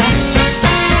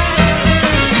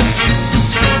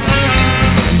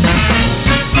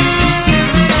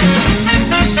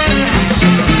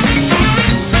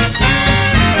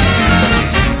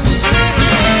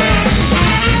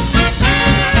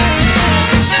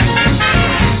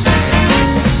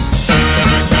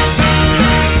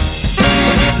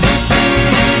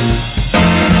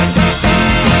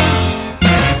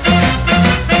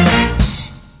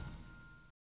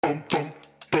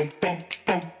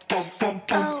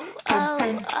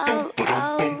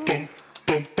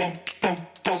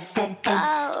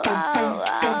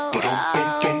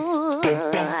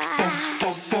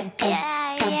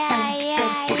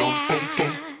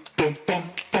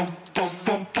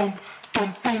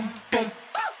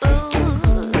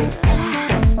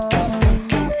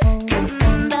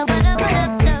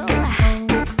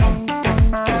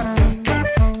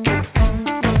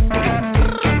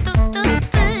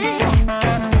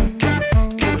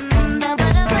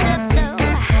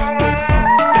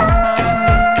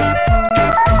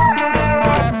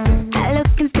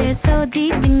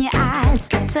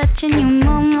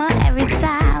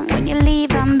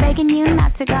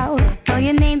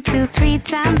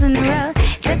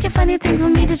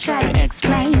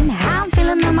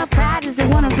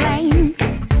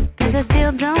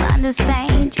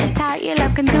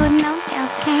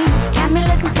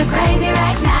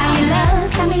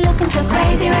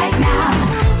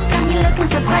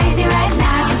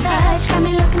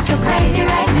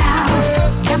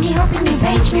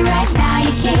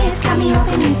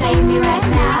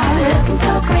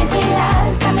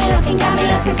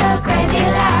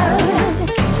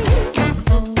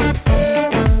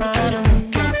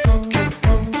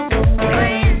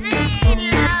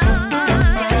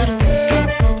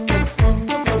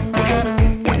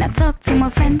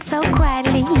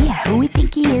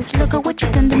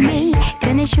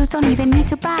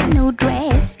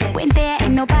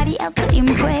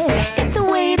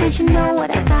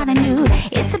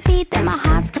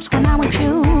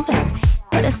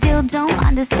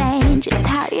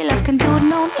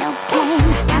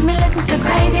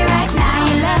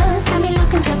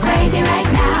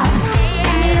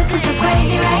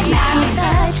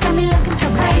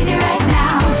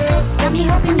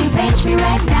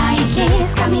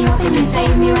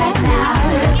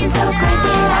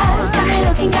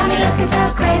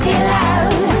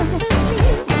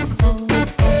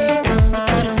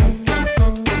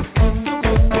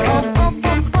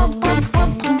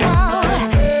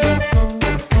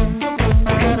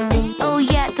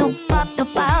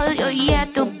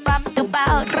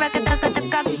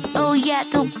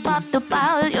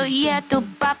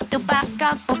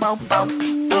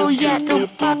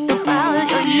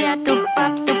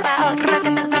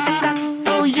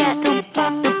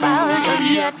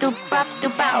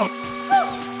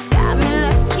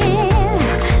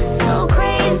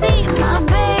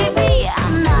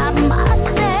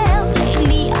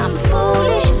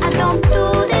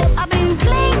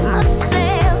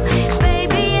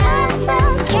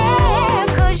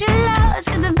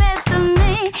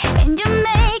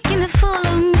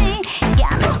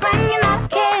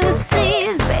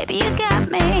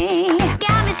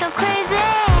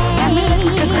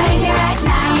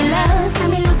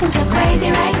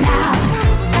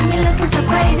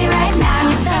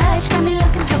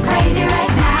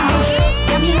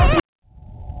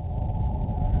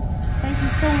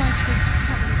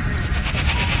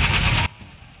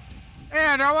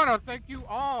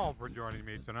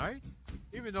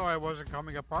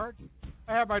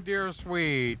 My dear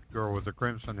sweet girl with the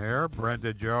crimson hair,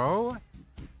 Brenda Joe,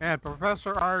 and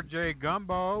Professor R.J.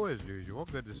 Gumbo, as usual.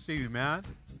 Good to see you, man.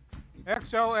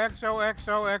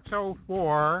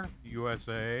 XOXOXOXO4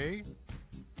 USA.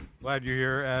 Glad you're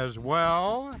here as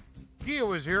well. Gia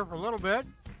was here for a little bit,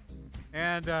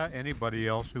 and anybody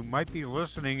else who might be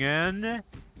listening in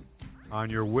on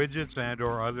your widgets and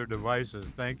or other devices.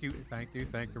 Thank you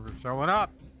for showing up.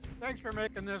 Thanks for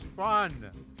making this fun.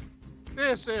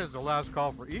 This is the last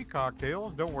call for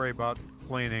E-Cocktails. Don't worry about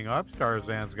cleaning up.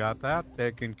 Starzan's got that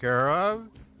taken care of.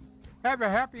 Have a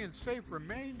happy and safe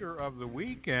remainder of the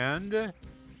weekend.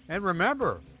 And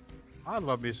remember, I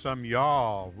love me some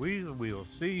y'all. We will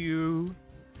see you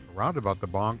Roundabout the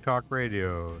Bong Talk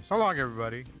Radio. So long,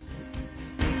 everybody.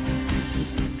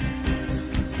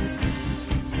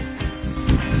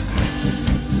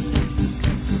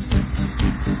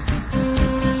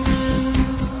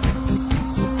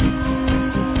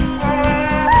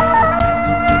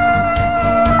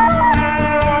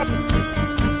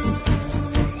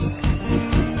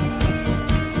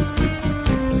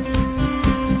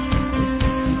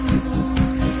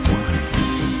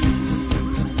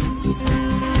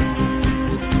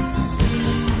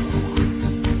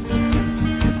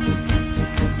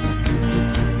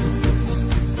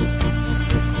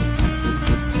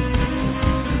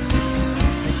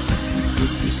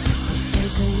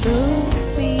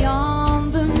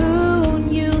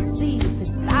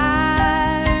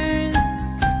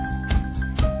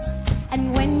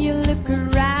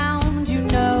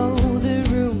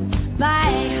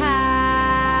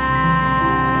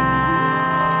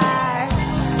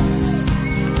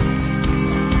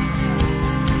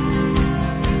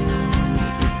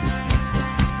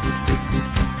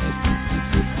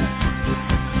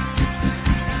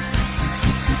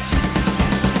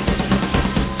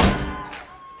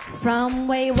 From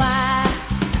way wide,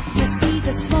 you see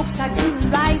the smoke like you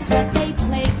rise where they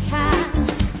play cat,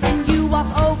 and you walk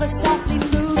over softly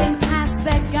moving past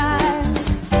that guy.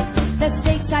 The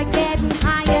stakes are getting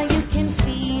higher, you can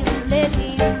feel it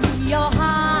in your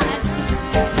heart.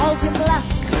 Hold your bluff,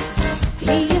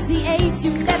 he is the ace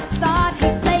you never thought he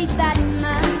played that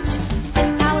much,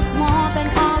 and now it's more than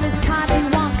all his cards he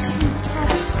wants to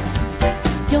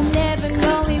touch. You'll never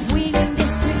know if we can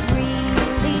disagree.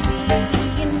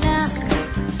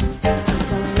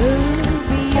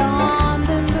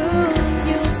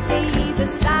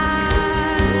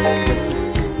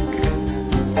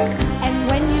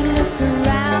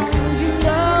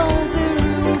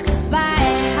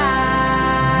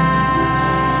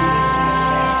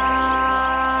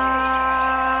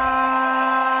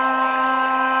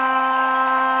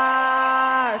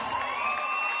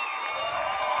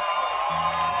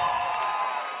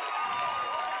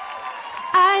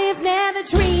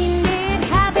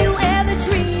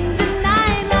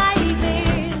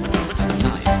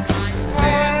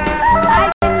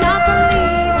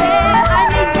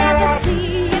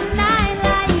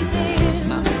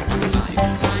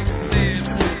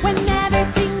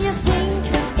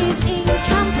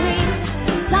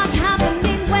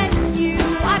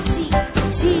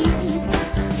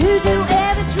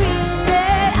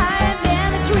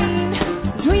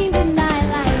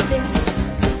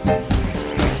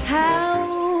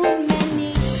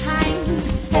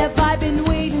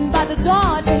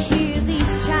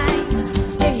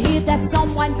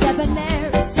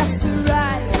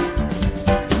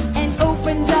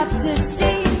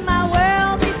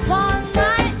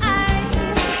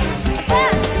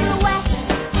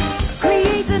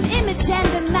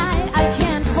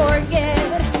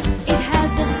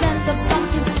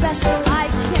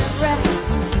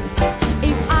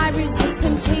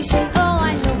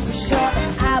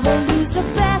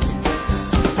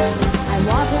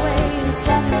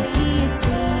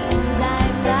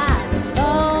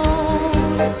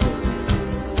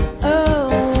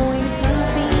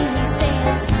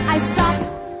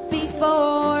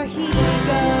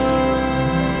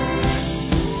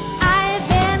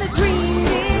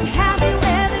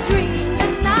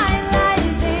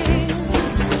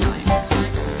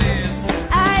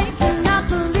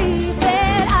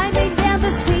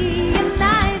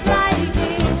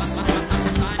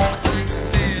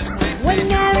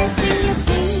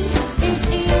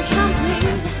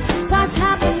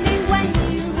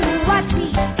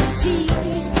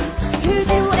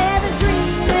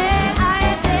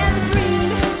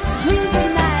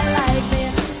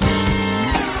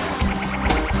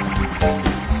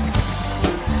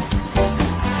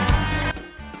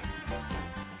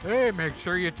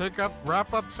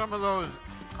 Wrap up some of those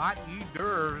hot hors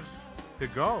d'oeuvres to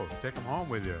go. Take them home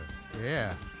with you.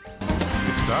 Yeah.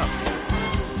 Good stuff.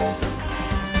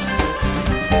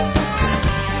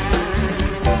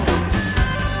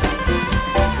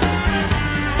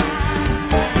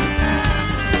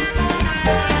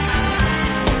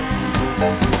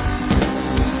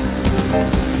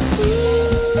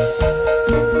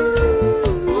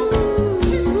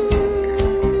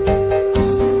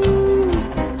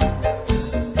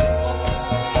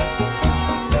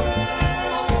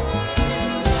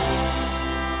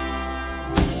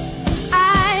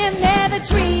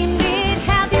 Dreamed it,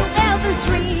 have you ever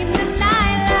dreamed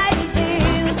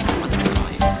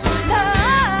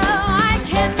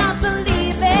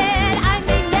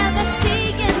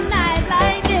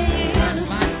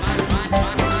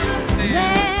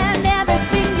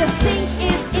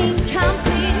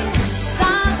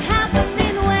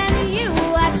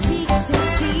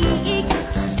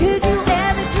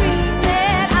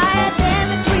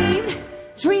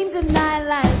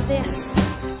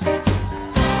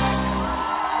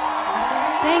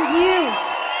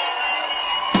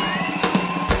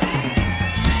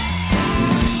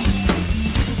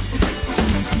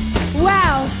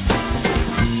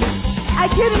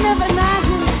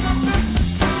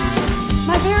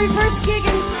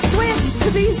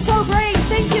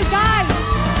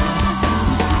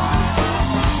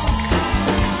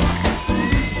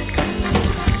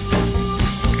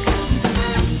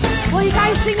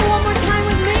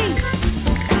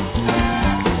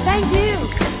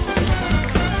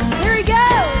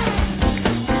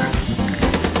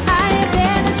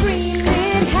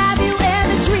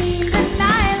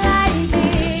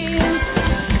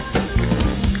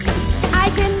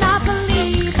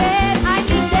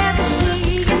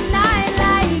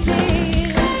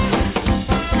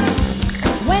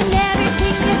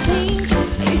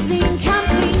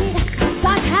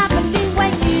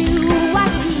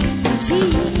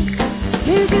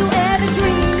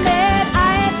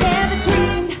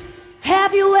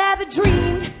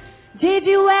Did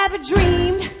you ever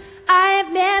dream? I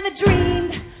have never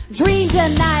dreamed a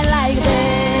night like this.